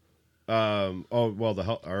 that. Oh well,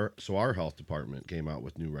 our health department came out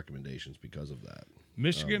with new recommendations because of that.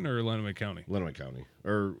 Michigan or Lenawee County? Lenawee County,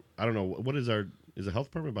 or I don't know what is the health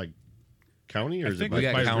department by county or I is think it We by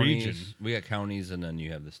it's got by counties. region. We got counties, and then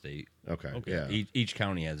you have the state. Okay. Okay. Yeah. Each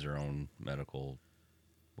county has their own medical.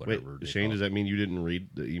 Wait, Whatever. they Shane, call does it. that mean you didn't read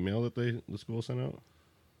the email that the school sent out?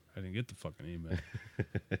 I didn't get the fucking email.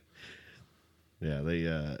 Yeah, they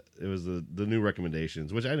it was the new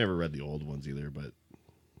recommendations, which I never read the old ones either, but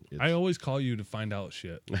I always call you to find out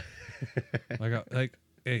shit.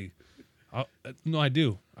 Hey, no, I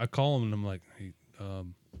do. I call him and I'm like, hey,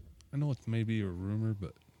 I know it's maybe a rumor,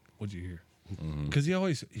 but what'd you hear? Because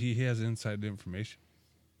he has inside information.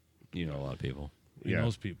 You know a lot of people. He Yeah.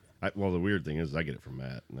 knows people. well, the weird thing is I get it from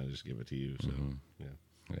Matt and I just give it to you. So yeah,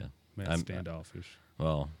 Yeah. Matt's I'm- standoffish.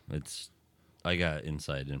 Well, I got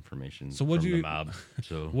inside information So what'd from you- the mob.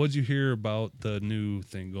 So What'd you hear about the new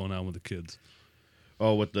thing going on with the kids?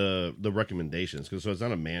 Oh, with the recommendations, because so it's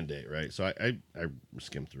not a mandate, right? So I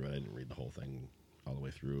skimmed through it. I didn't read the whole thing all the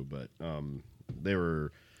way through, but they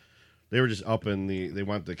were just upping they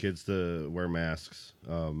want the kids to wear masks,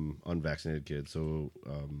 unvaccinated kids. So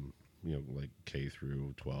like K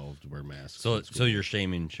through 12 to wear masks. So at school. so you're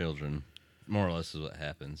shaming children. More or less is what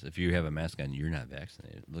happens. If you have a mask on, you're not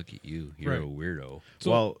vaccinated. Look at you. You're Right. a weirdo. So,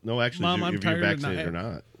 well, no, actually, Mom, I'm if you're tired of not vaccinated or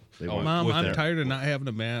not, they Oh, want Mom, with I'm their- tired of not having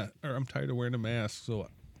a mask, or I'm tired of wearing a mask. So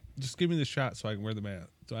just give me the shot so I can wear the mask.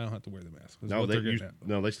 So I don't have to wear the mask. That's No, what they're getting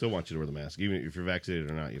at. they still want you to wear the mask, even if you're vaccinated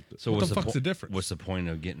or not. You have to, So What what's the fuck's the difference? What's the point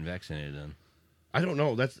of getting vaccinated then? I don't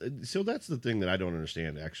know. That's the thing that I don't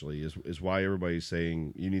understand. Actually, is why everybody's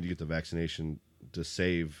saying you need to get the vaccination to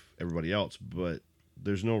save everybody else, but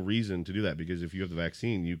there's no reason to do that because if you have the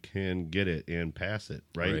vaccine, you can get it and pass it,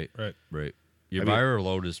 right? Right. Your I mean- viral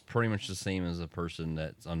load is pretty much the same as a person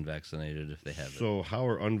that's unvaccinated if they have it. So how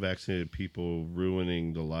are unvaccinated people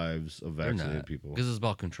ruining the lives of They're vaccinated not, people? because it's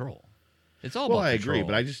about control. It's all Well, about I control. agree,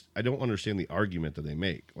 but I don't understand the argument that they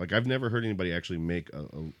make. Like I've never heard anybody actually make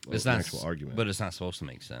it's an not actual argument. But it's not supposed to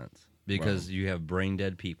make sense because you have brain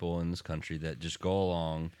dead people in this country that just go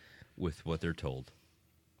along with what they're told.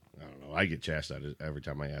 I don't know. I get chastised every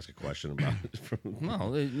time I ask a question about it.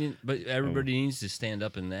 No, but everybody needs to stand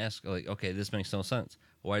up and ask, like, okay, this makes no sense.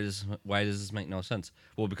 Why does this make no sense?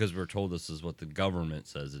 Well, because we're told this is what the government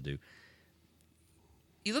says to do.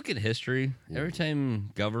 You look at history. Every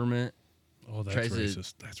time government Oh, that's tries to-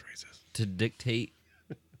 racist. That's racist. to dictate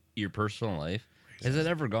your personal life, has it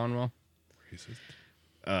ever gone well? Racist.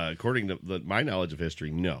 According to my knowledge of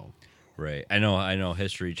history, no. Right. I know.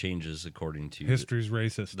 History changes according to History's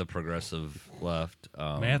racist. the progressive left.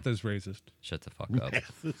 Math is racist. Shut the fuck up.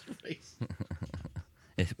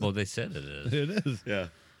 Well, they said it is. It is. Yeah.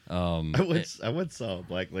 I once saw a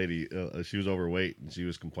black lady. She was overweight and she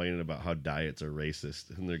was complaining about how diets are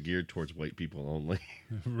racist and they're geared towards white people only.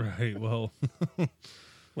 Right. Well,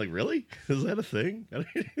 Like, really? Is that a thing? Look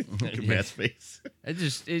at Matt's face.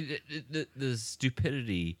 The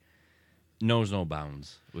stupidity knows no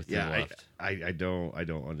bounds with the Yeah, left. I don't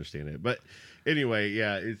understand it. But anyway,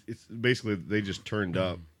 yeah, it's basically they just turned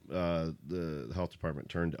up. The health department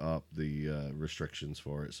turned up the restrictions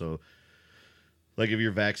for it. So, like, if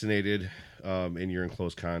you're vaccinated and you're in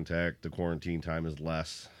close contact, the quarantine time is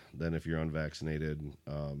less than if you're unvaccinated.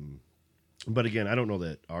 But again, I don't know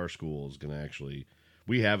that our school is going to actually.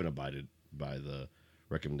 We haven't abided by the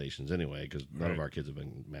recommendations anyway because none of Right. our kids have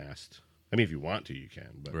been masked. I mean, if you want to, you can.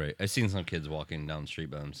 But Right. I've seen some kids walking down the street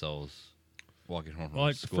by themselves walking home from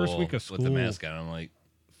Like, the school first week of with the school- mask on. I'm like,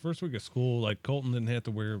 First week of school, like Colton didn't have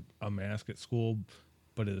to wear a mask at school,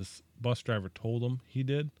 but his bus driver told him he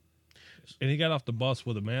did. And he got off the bus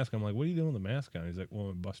with a mask. I'm like, "What are you doing with the mask on?" He's like, "Well,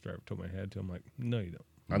 my bus driver told me I had to." I'm like, "No, you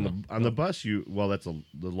don't." On the bus, the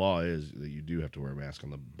law is that you do have to wear a mask on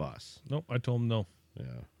the bus. Nope. I told him no. Yeah.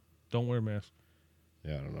 Don't wear a mask.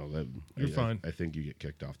 Yeah, I don't know. That You're fine. I think you get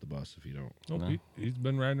kicked off the bus if you don't. Nope. No. He's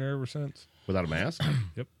been riding there ever since. Without a mask?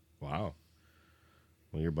 Yep. Wow.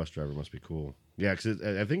 Well, your bus driver must be cool. Yeah, because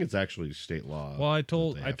I think it's actually state law. Well, I that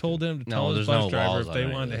told they I have told to. him to No, tell his there's bus no driver laws if on they any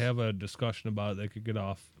of wanted to this. have a discussion about it, they could get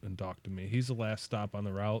off and talk to me. He's the last stop on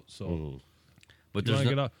the route, so Mhm. but you there's want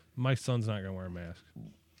to no, get off. My son's not gonna wear a mask.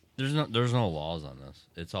 there's no laws on this.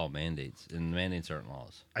 It's all mandates, and mandates aren't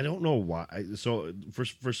laws. I don't know why. So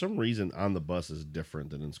for some reason, on the bus is different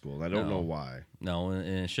than in school. And I don't No. know why. No, and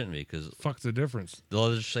it shouldn't be because Fuck's the difference? the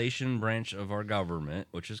legislation branch of our government,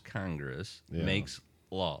 which is Congress, Yeah. makes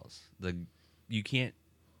laws. You can't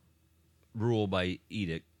rule by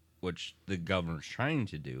edict, which the governor's trying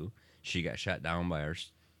to do. She got shot down by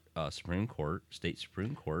our Supreme Court, state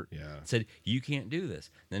Supreme Court. Yeah. Said you can't do this.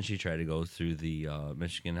 Then she tried to go through the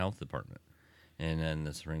Michigan Health Department, and then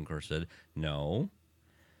the Supreme Court said no.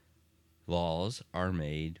 Laws are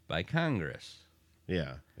made by Congress.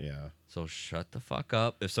 Yeah, yeah. So shut the fuck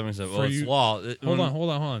up. If somebody said, For "Well, it's you- law," Hold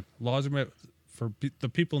on. Laws are made for the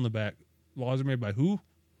people in the back. Laws are made by who?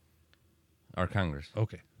 Our Congress.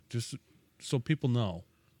 Okay, just so people know,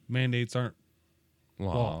 mandates aren't.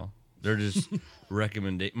 Law. They're just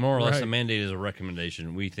recommendation. More or less, a Right. mandate is a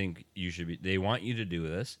recommendation. We think you should be. They want you to do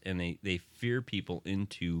this, and they fear people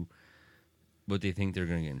into what they think they're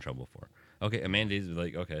going to get in trouble for. Okay, a mandate is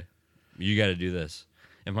like, okay, you got to do this.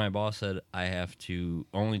 If my boss said I have to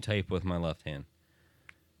only type with my left hand,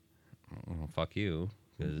 well, fuck you.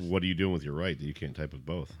 'Cause, What are you doing with your right that you can't type with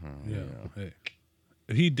both? Yeah. Hey,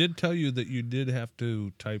 he did tell you that you did have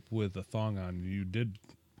to type with a thong on. You did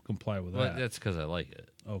comply with well, that. that's because I like it.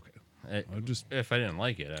 Okay. I- I just if I didn't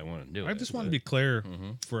like it, I wouldn't do it. I just want to be clear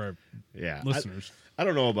Mm-hmm. for our Yeah. listeners. I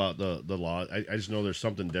don't know about the law. I just know there's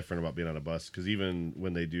something different about being on a bus because even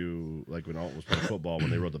when they do, like when Alton was playing football, when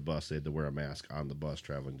they rode the bus, they had to wear a mask on the bus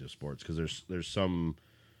traveling to sports because there's some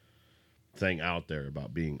thing out there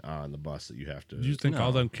about being on the bus that you have to. Do you think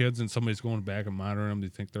all No. them kids and somebody's going back and monitoring them? Do you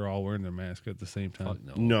think they're all wearing their mask at the same time?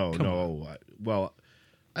 Fuck no. No. Well,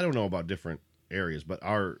 I don't know about different areas, but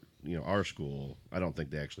our school, I don't think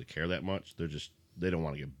they actually care that much. They don't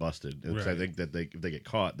want to get busted. And 'cause I Right. think that if they get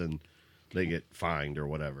caught, then they get fined or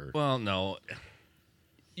whatever. Well, no.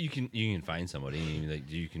 You can find somebody. Like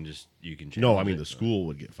you can challenge No, I mean it. the school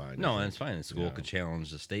would get fined. I No, think. and it's fine. The school Yeah. could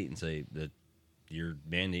challenge the state and say that your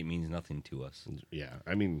mandate means nothing to us Yeah,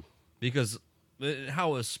 I mean, because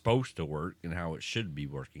how it's supposed to work and how it should be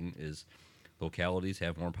working is localities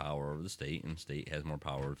have more power over the state, and state has more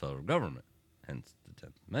power over the federal government. Hence the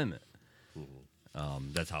 10th Amendment.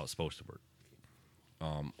 That's how it's supposed to work.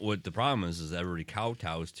 What the problem is everybody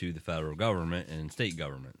kowtows to the federal government and state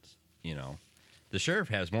governments. The sheriff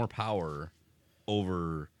has more power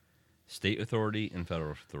over state authority and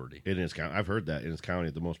federal authority. in his county, I've heard that in his county,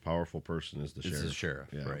 the most powerful person is the It's sheriff. the sheriff,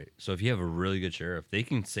 Yeah. right? So if you have a really good sheriff, they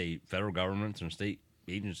can say federal governments and state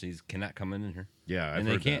agencies cannot come in here. Yeah, I've and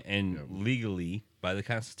they heard can't. that. And Yeah. legally, by the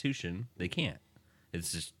Constitution, they can't.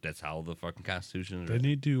 It's just that's how the fucking Constitution is. They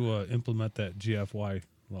need to implement that GFY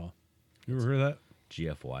law. You ever heard of that?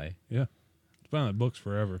 GFY. Yeah. It's been on the books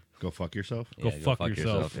forever. Go fuck yourself. Go fuck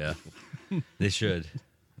yourself. Yeah, they should.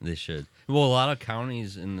 They should. Well, a lot of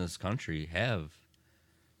counties in this country have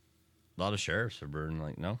a lot of sheriffs are burning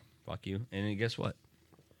like, no, fuck you. And then guess what?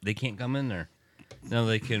 They can't come in there. Now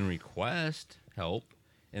they can request help,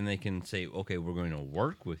 and they can say, okay, we're going to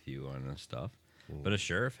work with you on this stuff. But a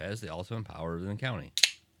sheriff has the ultimate power in the county.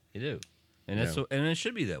 You do, and that's Yeah. and it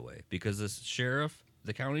should be that way because this sheriff,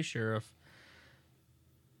 the county sheriff,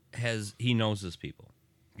 he knows his people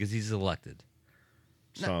because he's elected.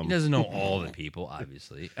 He doesn't know all the people,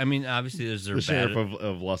 obviously. I mean, obviously, there's their The sheriff bad,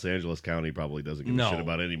 of Los Angeles County probably doesn't give a No. shit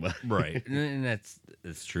about anybody. right, and that's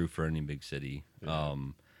true for any big city.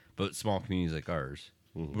 But small communities like ours,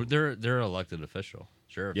 they're elected official.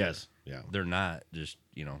 Sheriff. Yes. Yeah. They're not just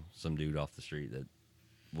some dude off the street that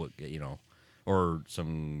or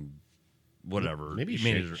some whatever. Maybe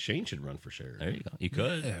manager. Shane should run for sheriff. There you go. You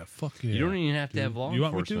could. Yeah, fuck yeah. You don't even have to have law You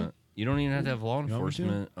want me to? enforcement. You don't even have to have law You want me to?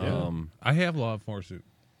 enforcement. Yeah. I have law enforcement.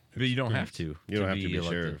 But you don't have to. You don't have to be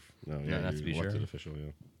elected. sheriff. No, yeah, not to you're be elected sheriff. official.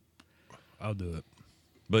 Yeah. I'll do it.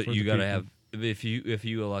 But For you the got to people. have if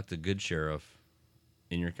you elect a good sheriff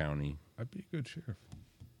in your county. I'd be a good sheriff.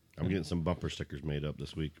 I'm getting some bumper stickers made up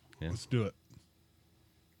this week. Yeah. Let's do it.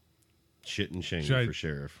 Shit and shame Should I- for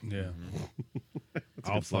sheriff. Yeah. a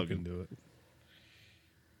I'll good slogan. fucking do it.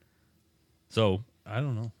 So I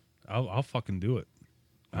don't know. I'll fucking do it.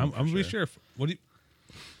 I'm gonna be sheriff. What do you?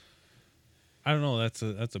 I don't know.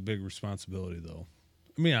 That's a big responsibility, though.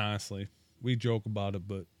 I mean, honestly, we joke about it,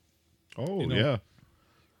 but Oh, You know, yeah.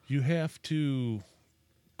 you have to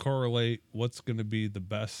correlate what's going to be the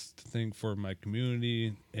best thing for my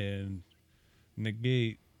community and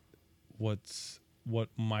negate what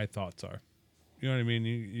my thoughts are. You know what I mean?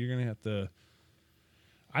 You're going to have to.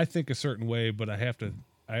 I think a certain way, but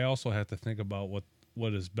I also have to think about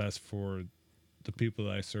what is best for the people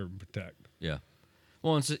that I serve and protect. yeah.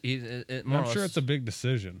 Well, And I'm sure it's a big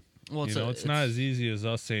decision. Well, It's not as easy as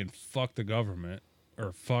us saying fuck the government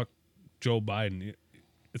or fuck Joe Biden.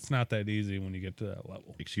 It's not that easy when you get to that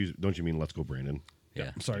level. Don't you mean let's go, Brandon? Yeah.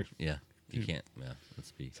 I'm sorry. Yeah. You can't. Yeah.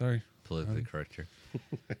 Let's be Sorry. politically correct here.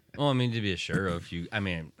 Well, I mean, to be a sheriff,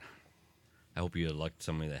 I hope you elect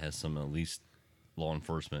somebody that has some at least law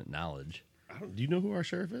enforcement knowledge. Do you know who our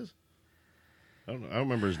sheriff is? I don't know. I don't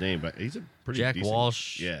remember his name, but he's a pretty Jack decent-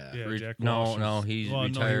 Walsh. Yeah. Yeah. Jack No, Walsh no, is- he's well, no,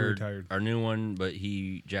 he retired. retired. Our new one, but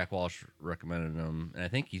Jack Walsh recommended him, and I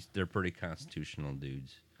think they're pretty constitutional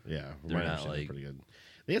dudes. Yeah. From They're my not understanding, like- pretty good.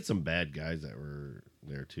 They had some bad guys that were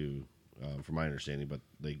there too, from my understanding, but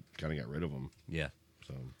they kind of got rid of them. Yeah.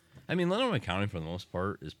 So I mean, Lenore County for the most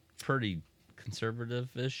part is pretty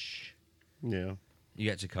conservative-ish. yeah, You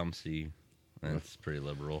got Tecumseh, that's pretty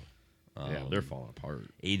liberal. yeah, they're falling apart.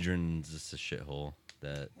 Adrian's just a shithole.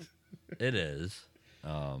 That it is.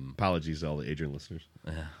 Apologies to all the Adrian listeners.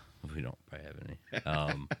 We don't probably have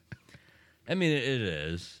any. I mean, it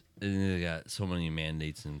is. And they got so many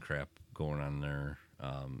mandates and crap going on there.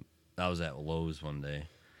 I was at Lowe's one day,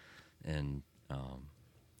 and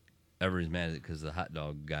everybody's mad at it because the hot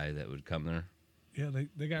dog guy that would come there. Yeah,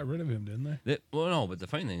 they got rid of him, didn't they? Well, no, but the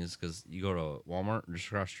funny thing is because you go to Walmart just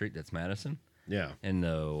across the street, that's Madison, Yeah, and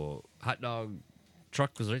the hot dog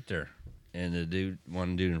truck was right there. And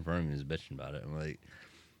one dude in front of me was bitching about it.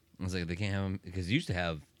 I was like, they can't have them because you used to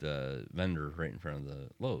have the vendor right in front of the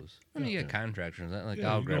Lowe's. I mean, you got contractors that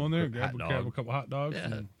Yeah, I'll you grab go in a there, quick grab hot a dog, couple hot dogs. Yeah.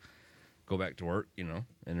 And go back to work, And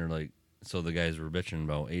they're like, so the guys were bitching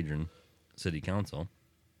about Adrian, city council.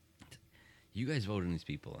 You guys voted these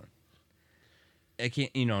people in. I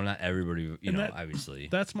can't, not everybody, And that- obviously.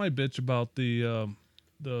 that's my bitch about the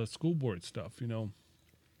school board stuff.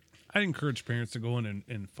 I encourage parents to go in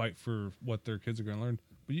and fight for what their kids are going to learn,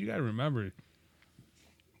 but you got to remember,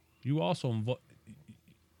 you also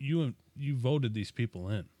you voted these people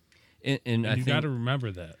in, and I you think, got to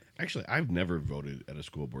remember that. actually, I've never voted at a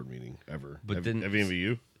school board meeting ever. But have, then- have any of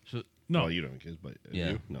you? so, No, Well, you don't have kids, but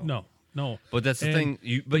Yeah. you? No. no. but that's the And-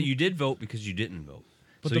 thing. But you did vote because you didn't vote.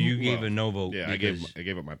 But So the- you gave well, a no vote Yeah, I because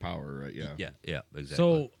gave up my power, right? Yeah. yeah, exactly.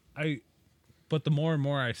 So but the more and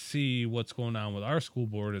more I see what's going on with our school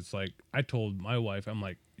board, it's like I told my wife, I'm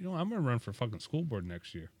like, I'm gonna run for fucking school board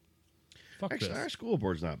next year. Fuck Actually, our this. school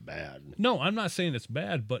board's not bad. No, I'm not saying it's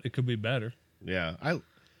bad, but it could be better. Yeah,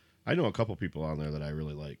 I know a couple people on there that I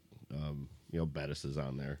really like. Bettis is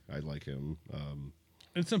on there. I like him.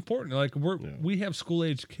 It's important. Like we have school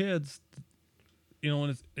age kids,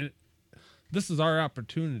 and this is our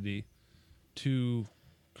opportunity to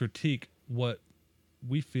critique what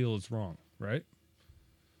we feel is wrong, right?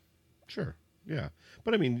 Sure. Yeah.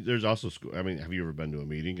 But I mean, there's also school. I mean, have you ever been to a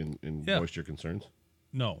meeting and Yeah. voiced your concerns?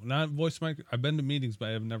 No, not voice my. I've been to meetings, but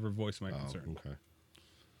I have never voiced my Oh, concern. okay.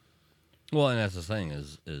 well, and that's the thing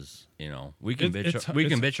is we can It's- bitch we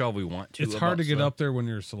can it's- bitch all we want to. It's hard to about get stuff. up there when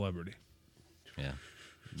you're a celebrity. Yeah,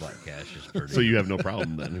 Black Cash is pretty. So you have no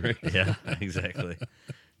problem then, right? yeah, exactly.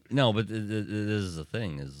 No, but this is the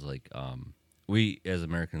thing is like we as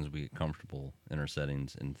Americans we get comfortable in our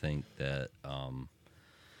settings and think that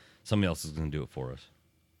somebody else is going to do it for us.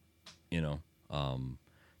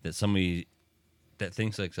 That somebody that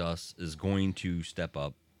thinks like us is going to step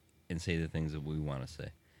up and say the things that we want to say.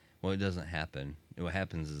 Well, it doesn't happen. What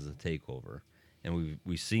happens is a takeover, and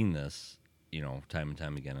we've seen this, time and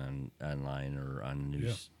time again online or on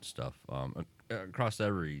news stuff across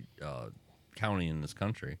every county in this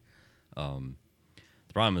country. The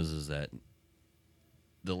problem is that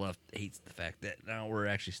the left hates the fact that now we're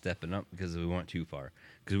actually stepping up because we went too far,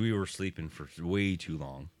 because we were sleeping for way too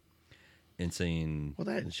long, and saying, Well,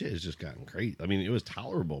 that and shit has just gotten crazy. I mean, it was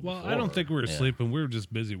tolerable. Well, before. I don't think we were Yeah. sleeping. We were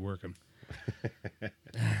just busy working.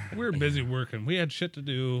 We were busy working. We had shit to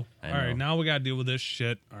do. I All right, know. now we got to deal with this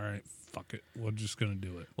shit. All right, fuck it. We're just going to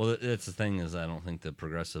do it. well, that's the thing is I don't think the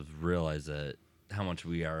progressives realize that how much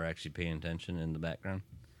we are actually paying attention in the background,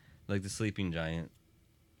 like the sleeping giant.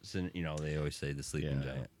 They always say the sleeping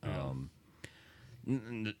Yeah. giant.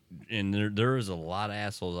 And there is a lot of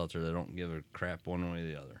assholes out there that don't give a crap one way or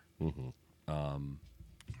the other. Mm-hmm.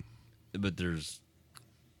 But there's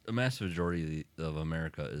a massive majority of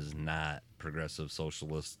America is not progressive,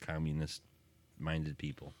 socialist, communist-minded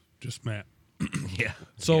people. Just Matt. Yeah.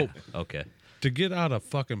 So Okay. to get out of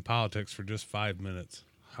fucking politics for just 5 minutes,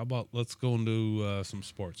 how about let's go into some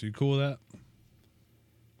sports? You cool with that?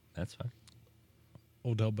 That's fine.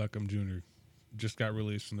 Odell Beckham Jr. just got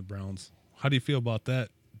released from the Browns. How do you feel about that,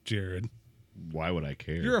 Jared? Why would I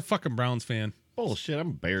care? You're a fucking Browns fan. Bullshit. I'm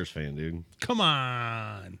a Bears fan, dude. Come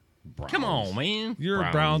on. Come on, man. You're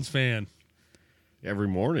a Browns. Browns fan. Every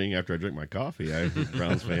morning after I drink my coffee, I'm a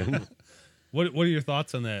Browns fan. What are your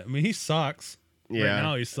thoughts on that? I mean, he sucks. Yeah. Right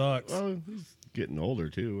now he sucks. Well, he's getting older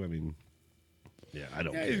too. I mean, yeah, I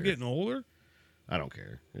don't Yeah, care. he's getting older. I don't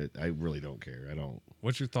care. I really don't care. I don't.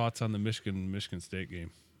 What's your thoughts on the Michigan State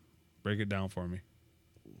game? Break it down for me.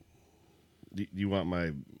 Do you want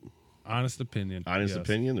my Honest opinion. honest Yes.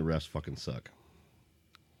 opinion? The refs fucking suck.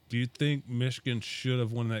 Do you think Michigan should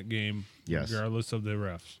have won that game Yes. regardless of the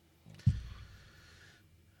refs?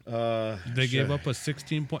 They gave up a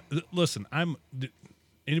 16-point. Listen,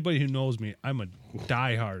 anybody who knows me, I'm a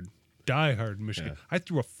diehard Michigan. Yeah. I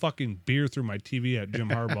threw a fucking beer through my TV at Jim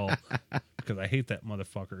Harbaugh because I hate that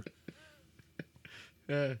motherfucker.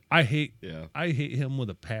 I hate him with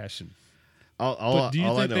a passion. But do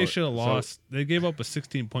you think they should have lost? They gave up a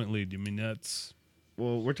 16-point lead. I mean, that's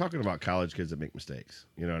Well, we're talking about college kids that make mistakes.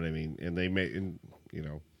 You know what I mean? And they made, and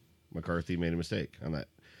McCarthy made a mistake on that.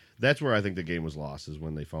 That's where I think the game was lost, is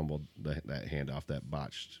when they fumbled that handoff, that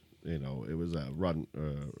botched. It was a run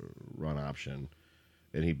option,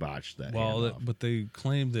 and he botched that. handoff. but they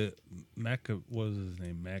claimed that what was his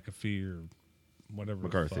name, McAfee or whatever.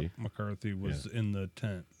 McCarthy. McCarthy was in the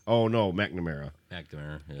tent. Oh no, McNamara.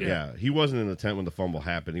 McNamara. Yeah, he wasn't in the tent when the fumble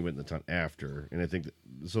happened. He went in the tent after, and I think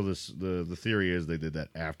so. The theory is they did that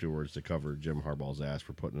afterwards to cover Jim Harbaugh's ass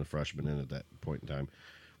for putting the freshman in at that point in time,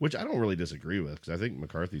 which I don't really disagree with, because I think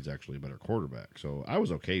McCarthy's actually a better quarterback. So I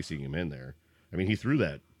was okay seeing him in there. I mean, he threw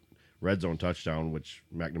that red zone touchdown, which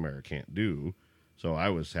McNamara can't do. So I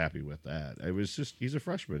was happy with that. It was just, he's a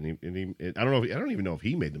freshman, I don't even know if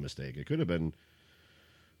he made the mistake. It could have been.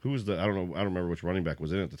 Who was I don't know. I don't remember which running back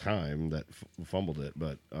was in at the time that fumbled it,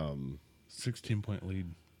 but 16-point lead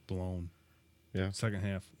blown. yeah, Second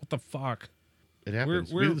half. What the fuck? it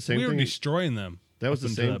happens. We we were did the same thing. destroying them. That was up the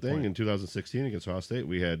until same that thing point. in 2016 against Ohio State.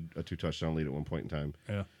 We had a 2-touchdown lead at one point in time,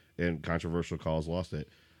 Yeah. and controversial calls lost it.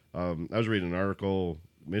 I was reading an article.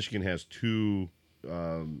 Michigan has two.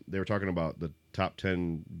 They were talking about the top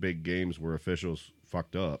 10 big games where officials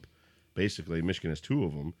fucked up. Basically, Michigan has two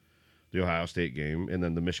of them. The Ohio State game, and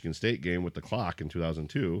then the Michigan State game with the clock in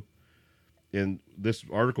 2002. And this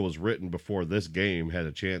article was written before this game had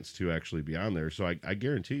a chance to actually be on there. So I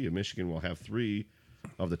guarantee you Michigan will have 3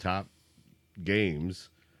 of the top games,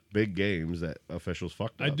 big games, that officials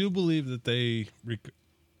fucked up. I do believe that they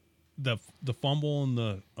the fumble in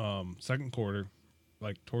the second quarter,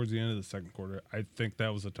 like towards the end of the second quarter, I think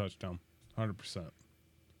that was a touchdown, 100%,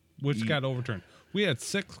 which got overturned. We had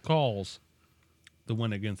 6 calls that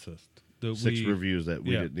went against us. 6 reviews that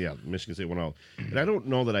we did. Yeah, Michigan State went out. And I don't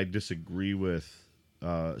know that I disagree with.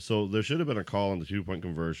 So there should have been a call on the 2-point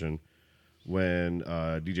conversion when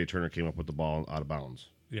DJ Turner came up with the ball out of bounds.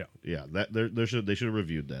 Yeah. Yeah, that they should have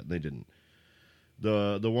reviewed that. They didn't.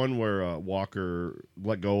 The one where Walker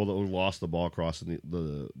let go, lost the ball across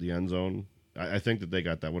the end zone. I think that they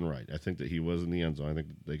got that one right. I think that he was in the end zone. I think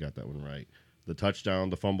they got that one right. The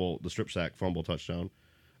touchdown, the fumble, the strip sack fumble touchdown.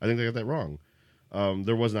 I think they got that wrong.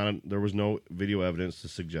 There was no video evidence to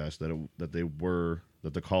suggest that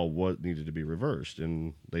the call needed to be reversed,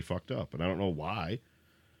 and they fucked up, and I don't know why.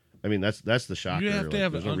 I mean, that's the shocker. You have to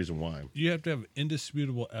have there's no reason why. You have to have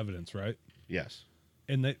indisputable evidence, right? Yes.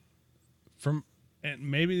 And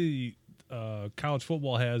maybe college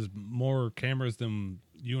football has more cameras than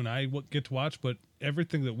you and I get to watch, but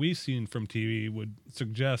everything that we've seen from TV would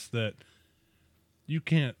suggest that you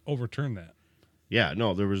can't overturn that. Yeah,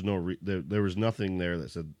 no, there was there was nothing there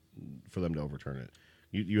that said for them to overturn it.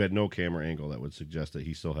 You had no camera angle that would suggest that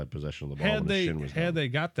he still had possession of the ball when his shin was down. Had they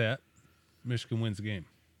got that, Michigan wins the game,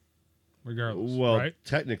 regardless. Well, right?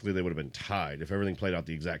 technically they would have been tied if everything played out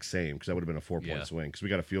the exact same, because that would have been a 4-point Yeah. swing, because we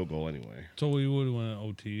got a field goal anyway. So we would have went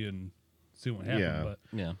OT and see what happened. Yeah. But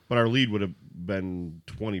Yeah. But our lead would have been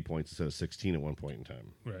 20 points instead of 16 at one point in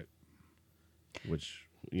time, right, which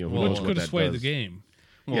Well, who knows which what could have that swayed the does. game.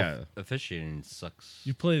 Well, Yeah. officiating sucks.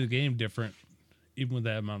 You play the game different, even with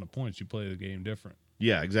that amount of points. You play the game different.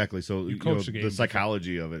 Yeah, exactly. So You coach the game the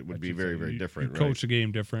psychology of it would I be should very, say. very You different. coach right? the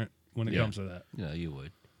game different when it Yeah. comes to that. Yeah, you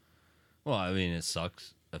would. Well, I mean, it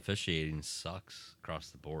sucks. Officiating sucks across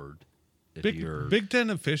the board. If you're Big Ten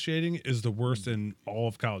officiating is the worst in all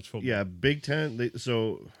of college football. Yeah, Big Ten.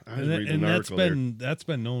 So I was reading and an that's article that's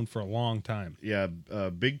been known for a long time. there. Yeah,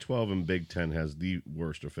 Big 12 and Big 10 has the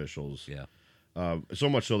worst officials. yeah, So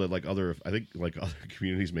much so that I think other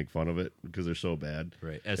communities make fun of it because they're so bad.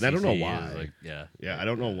 right. And I don't know SEC why. is like, yeah, Yeah, I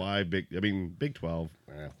don't know why Big 12.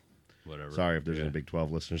 whatever. Sorry if there's yeah. any Big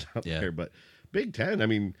 12 listeners out Yeah. there, but Big 10. I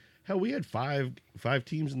mean, hell, we had five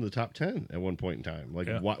teams in the top 10 at one point in time. Like,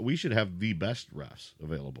 Yeah. we should have the best refs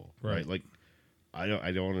available, right? Right. Like, I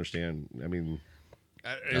don't understand. I mean,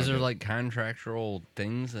 Is there like contractual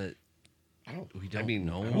things that we don't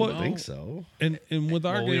know? I don't about? think so. And with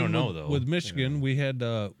our Well, we game don't know, with, though. with Michigan, we had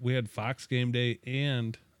Fox Game Day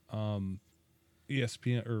and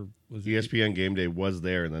ESPN or was it ESPN Game Day was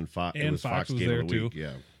there, and then Fox. It And was Fox was Game there, of the Week. too.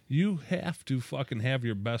 Yeah, You have to fucking have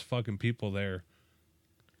your best fucking people there.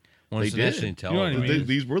 Well, it's They did. nationally You know what I televised. mean?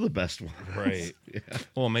 These were the best ones. Right. Yeah.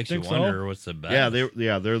 Well, it makes you Think so? wonder what's the best.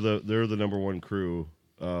 Yeah, they're the number one crew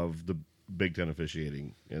of the Big Ten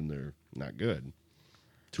officiating, and they're not good.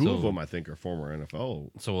 Two of So- them, I think, are former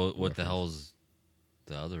NFL. So what the hell's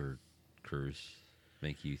the other crews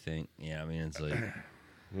make you think? Yeah, I mean, it's like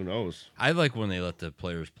Who knows? I like when they let the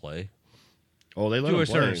players play Oh, they let to them a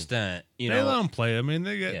certain play. extent. You They know, let them play. I mean,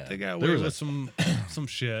 Yeah. they got There away was with some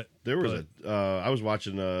shit. There was but I was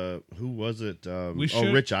watching. Who was it? We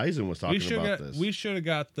should- Rich Eisen was talking about got, this. We should have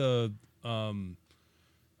got the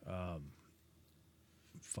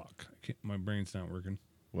fuck. I can't, my brain's not working.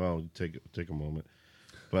 Well, take a moment.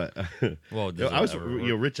 But well, does I it was, ever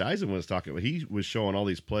work? Rich Eisen was talking. He was showing all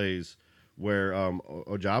these plays where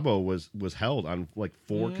Ojabo was held on like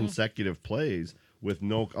 4 consecutive plays with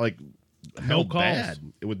no held calls. bad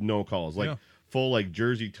with no calls, like Yeah. full like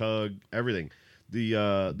jersey tug, everything.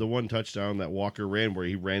 The one touchdown that Walker ran where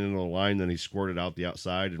he ran into the line, then he squirted out the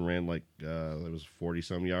outside and ran like it was 40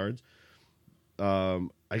 some yards. I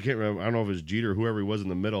can't remember. I don't know if it was Jeter, whoever he was in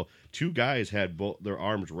the middle. 2 guys had both their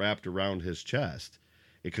arms wrapped around his chest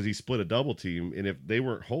because he split a double team, and if they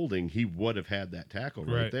weren't holding, he would have had that tackle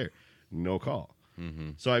right Right. there. No call.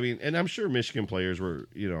 Mm-hmm. So I mean, and I'm sure Michigan players were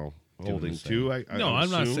holding the same. too. No, I'm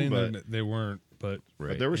not assume, saying but, that they weren't, but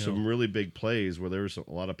but there were you some know. really big plays where there was a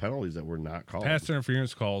lot of penalties that were not called. pass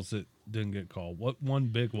interference calls that didn't get called. What one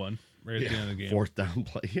big one right at the end of the game? 4th down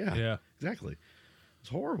play. Yeah, Yeah. exactly. It's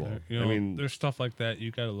horrible. You know, I mean, there's stuff like that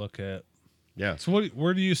you got to look at. yeah. So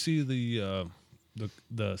where do you see the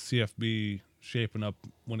CFB shaping up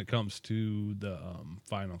when it comes to the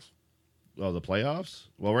finals? Oh, the playoffs?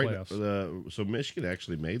 Well, Playoffs. so Michigan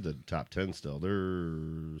actually made the top 10 still.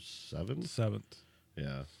 They're 7th. 7th.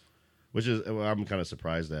 Yeah. Which is, well, I'm kind of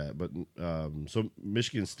surprised at. But so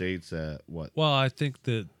Michigan State's at what? Well, I think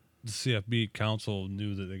that the CFB council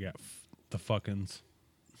knew that they got the fuckins.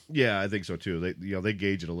 Yeah, I think so too. They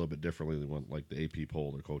gauge it a little bit differently than what like the AP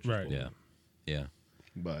poll or coaches Right. poll. Yeah.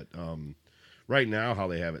 But right now, how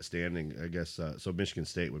they have it standing, I guess. So Michigan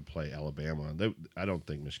State would play Alabama. I don't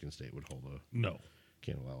think Michigan State would hold a No.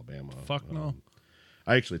 candle to Alabama. Fuck no.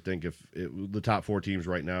 I actually think if the top 4 teams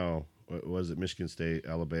right now was it Michigan State,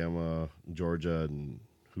 Alabama, Georgia, and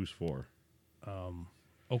who's 4?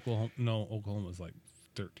 Oklahoma. No, Oklahoma's like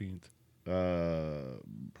 13th.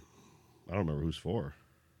 I don't remember who's 4.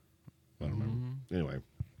 I don't remember. Anyway,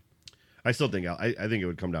 I still think I think it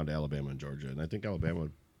would come down to Alabama and Georgia, and I think Alabama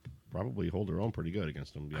would probably hold their own pretty good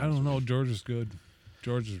against them. to be I honest don't with know. you. Georgia's good.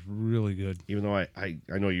 Georgia's really good. Even though I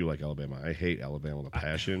know you like Alabama, I hate Alabama with a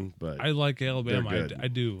passion. But I like Alabama. They're good.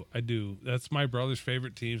 I do. That's my brother's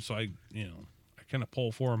favorite team, so I kind of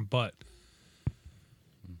pull for him. But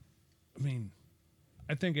I mean,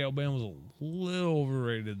 I think Alabama was a little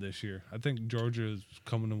overrated this year. I think Georgia is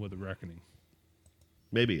coming in with a reckoning.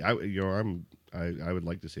 maybe I would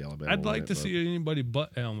like to see Alabama. I'd win like it, to but- see anybody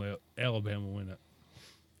but Alabama win it.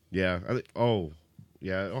 Yeah.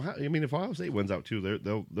 Yeah. I mean, if Ohio State wins out too,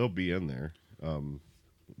 they'll be in there.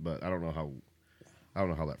 But I don't know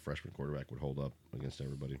how that freshman quarterback would hold up against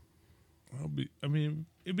everybody.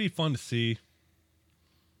 It'd be fun to see.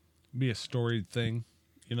 Be a storied thing,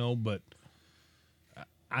 but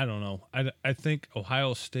I don't know. I think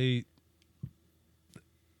Ohio State,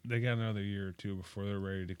 they got another year or two before they're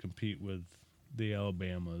ready to compete with the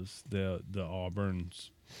Alabamas, the Auburns.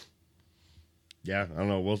 Yeah, I don't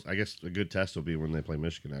know. I guess a good test will be when they play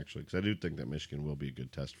Michigan, actually, because I do think that Michigan will be a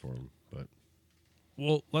good test for them. But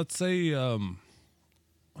Well, let's say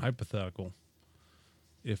hypothetical.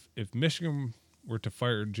 If Michigan were to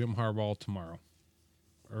fire Jim Harbaugh tomorrow,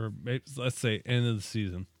 or maybe, let's say end of the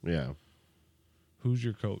season, yeah, who's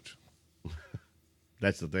your coach?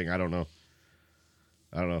 that's the thing. I don't know.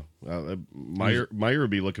 I don't know. Meyer would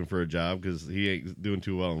be looking for a job because he ain't doing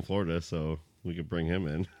too well in Florida, so we could bring him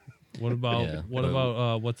in. What about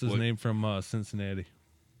Yeah. what's his name from Cincinnati?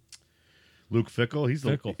 Luke Fickell.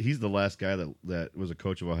 Fickell. He's the last guy that was a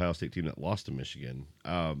coach of Ohio State team that lost to Michigan.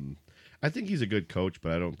 I think he's a good coach,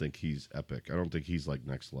 but I don't think he's epic. I don't think he's like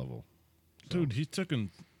next level. Dude, he's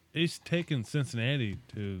taken Cincinnati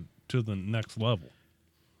to the next level.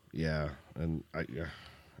 Yeah, and I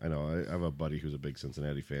know I have a buddy who's a big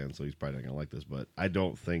Cincinnati fan, so he's probably not gonna like this, but I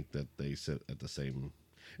don't think that they sit at the same,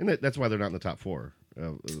 and that's why they're not in the top four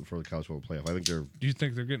for the college football playoff. I think they're. Do you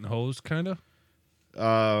think they're getting hosed, kind of?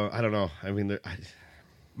 I don't know. I mean, I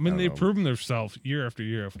mean, they've know. proven themselves year after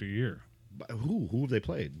year after year. who have they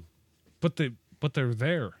played? But they're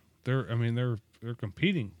there. They're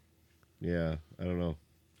competing. Yeah, I don't know.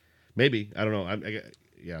 Maybe I don't know.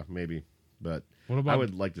 Yeah, maybe. But What about I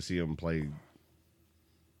would like to see them play.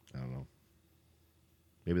 I don't know.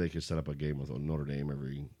 Maybe they could set up a game with Notre Dame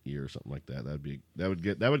every year or something like that. That would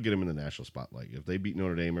get them in the national spotlight if they beat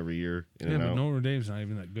Notre Dame every year. Yeah, but Notre Dame's not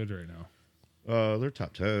even that good right now. They're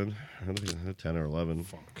top 10. I don't think they're 10 or 11.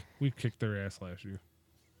 Fuck. We kicked their ass last year.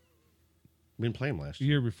 We didn't play them last The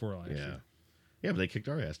year. year before last Yeah. year. Yeah, but they kicked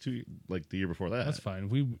our ass too, like the year before that. That's fine.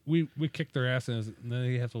 We kicked their ass, and then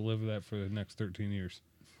they have to live with that for the next 13 years.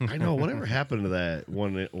 I know. Whatever happened to that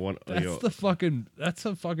one? That's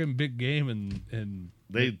a fucking big game, and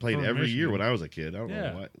They played for every year Michigan. when I was a kid. I don't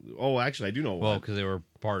Yeah. know why. Oh, actually, I do know Well, why. because they were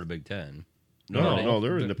part of Big Ten. No,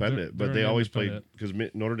 they're They're- independent, they're but they always played independent.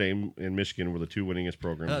 because Notre Dame and Michigan were the two winningest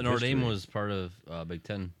programs. in Notre Dame history. was part of Big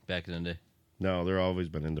Ten back in the day. No, they're always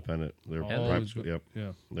been independent. They're Always private school. been- Yep,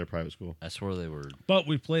 Yeah. they're private school. I swear they were. But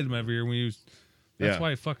we played them every year. We used. That's Yeah.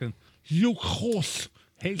 why fucking you horse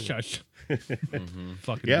hate us.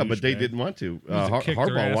 Fucking Yeah, but they douchebag. didn't want to. Used to kick their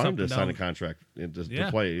Harbaugh ass wanted up to and sign a down. contract and to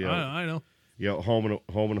Yeah, play. You know, I know. home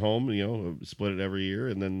and home. You know, split it every year,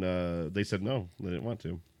 and then they said no, they didn't want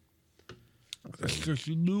to. That's just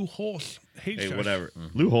you new horse hates Hey, us. whatever.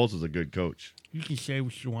 Lou Holtz is a good coach. You can say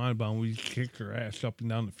what you want about them. We kick their ass up and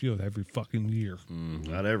down the field every fucking year,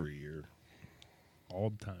 Not every year.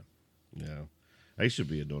 all the time. Yeah, I should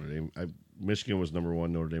be at Notre Dame. Michigan was number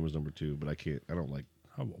 1, Notre Dame was number 2, but I can't. I don't like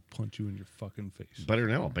I will punch you in your fucking face. better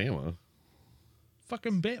than Alabama.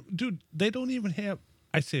 Fucking bam, dude. They don't even have.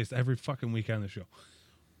 I say this every fucking week on the show.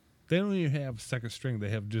 They don't even have second string. They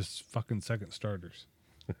have just fucking second starters.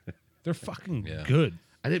 They're fucking Yeah. good.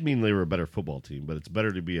 I didn't mean they were a better football team, but it's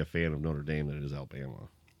better to be a fan of Notre Dame than it is Alabama.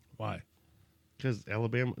 Why? Because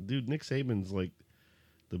Alabama, dude, Nick Saban's like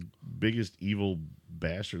the biggest evil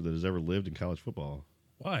bastard that has ever lived in college football.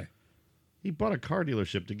 Why? He bought a car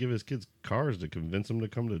dealership to give his kids cars to convince them to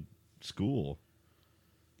come to school.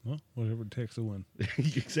 Well, whatever it takes to win.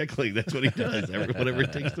 Exactly, that's what he does. Whatever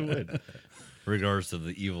it takes to win. Regardless to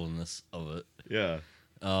the evilness of it. Yeah.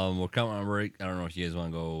 We're coming on break. I don't know if you guys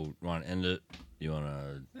want to end it. You want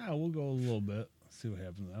to? Yeah, we'll go a little bit. See what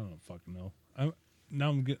happens. I don't fucking know.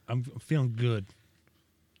 I'm feeling good.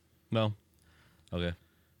 No. Okay.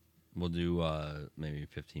 We'll do maybe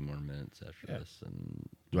 15 more minutes after this, and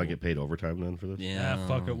Do I get paid overtime then for this? yeah, Ah,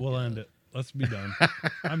 fuck it. We'll end it. Let's be done.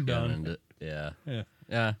 I'm Gonna done. end it. Yeah. Yeah.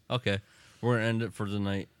 Yeah. Okay. We're gonna end it for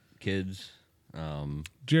tonight, kids.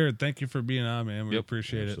 Jared, thank you for being on, man. We Yep.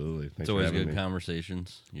 appreciate it. Absolutely. Thanks It's for always having good me.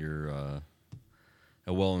 conversations. You're a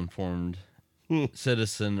well-informed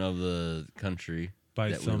citizen of the country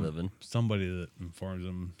By that we live in. somebody that informs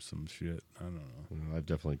them some shit. I don't know. Well, I've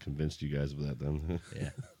definitely convinced you guys of that then.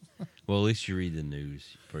 Yeah. Well, at least you read the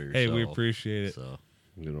news for yourself. Hey, we appreciate it. So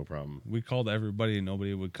No problem. We called everybody and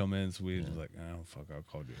nobody would come in, so we was like, oh fuck, I'll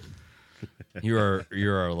call you.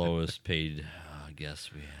 you're our lowest paid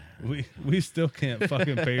guest we have. We still can't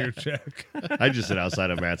fucking pay your check. I just sit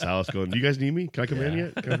outside of Matt's house going, do you guys need me? Can I come in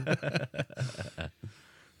yet? Come.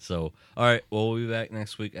 So, all right, well, we'll be back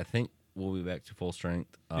next week. I think we'll be back to full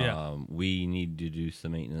strength. Yeah. We need to do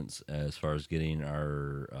some maintenance as far as getting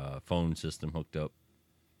our phone system hooked up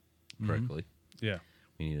correctly. Yeah.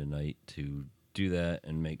 We need a night to do that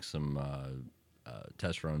and make some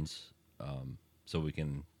test runs so we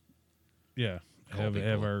can. Yeah. Call Have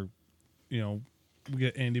people. our, we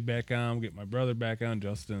get Andy back on, we get my brother back on,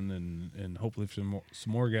 Justin, and hopefully some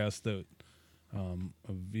more guests that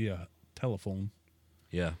via telephone.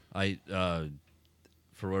 Yeah, I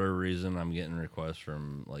for whatever reason I'm getting requests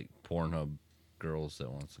from like Pornhub girls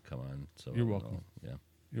that wants to come on. So You're I don't welcome. know. Yeah.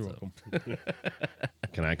 You're So- welcome.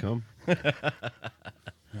 Can I come?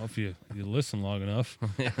 Well, if you listen long enough.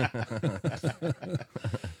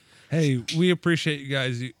 Hey, we appreciate you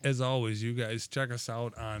guys. As always, you guys check us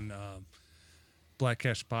out on Black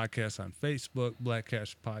Cash Podcast on Facebook,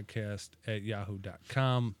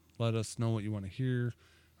 blackcashpodcast@yahoo.com. Let us know what you want to hear.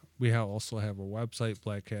 We also have our website,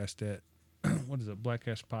 blackcast at, what is it,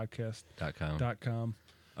 blackcashpodcast.com. .com.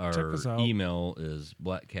 Check Our us out. email is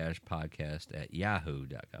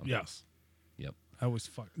blackcashpodcast@yahoo.com. Yes. Yep. I always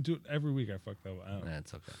do it every week. I fuck that one. I don't know.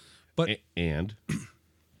 That's okay. But, And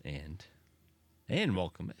And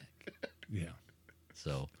welcome back. yeah.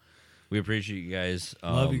 So we appreciate you guys.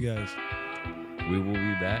 Love you guys. We will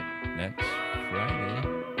be back next Friday.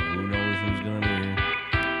 Who knows who's going to be here?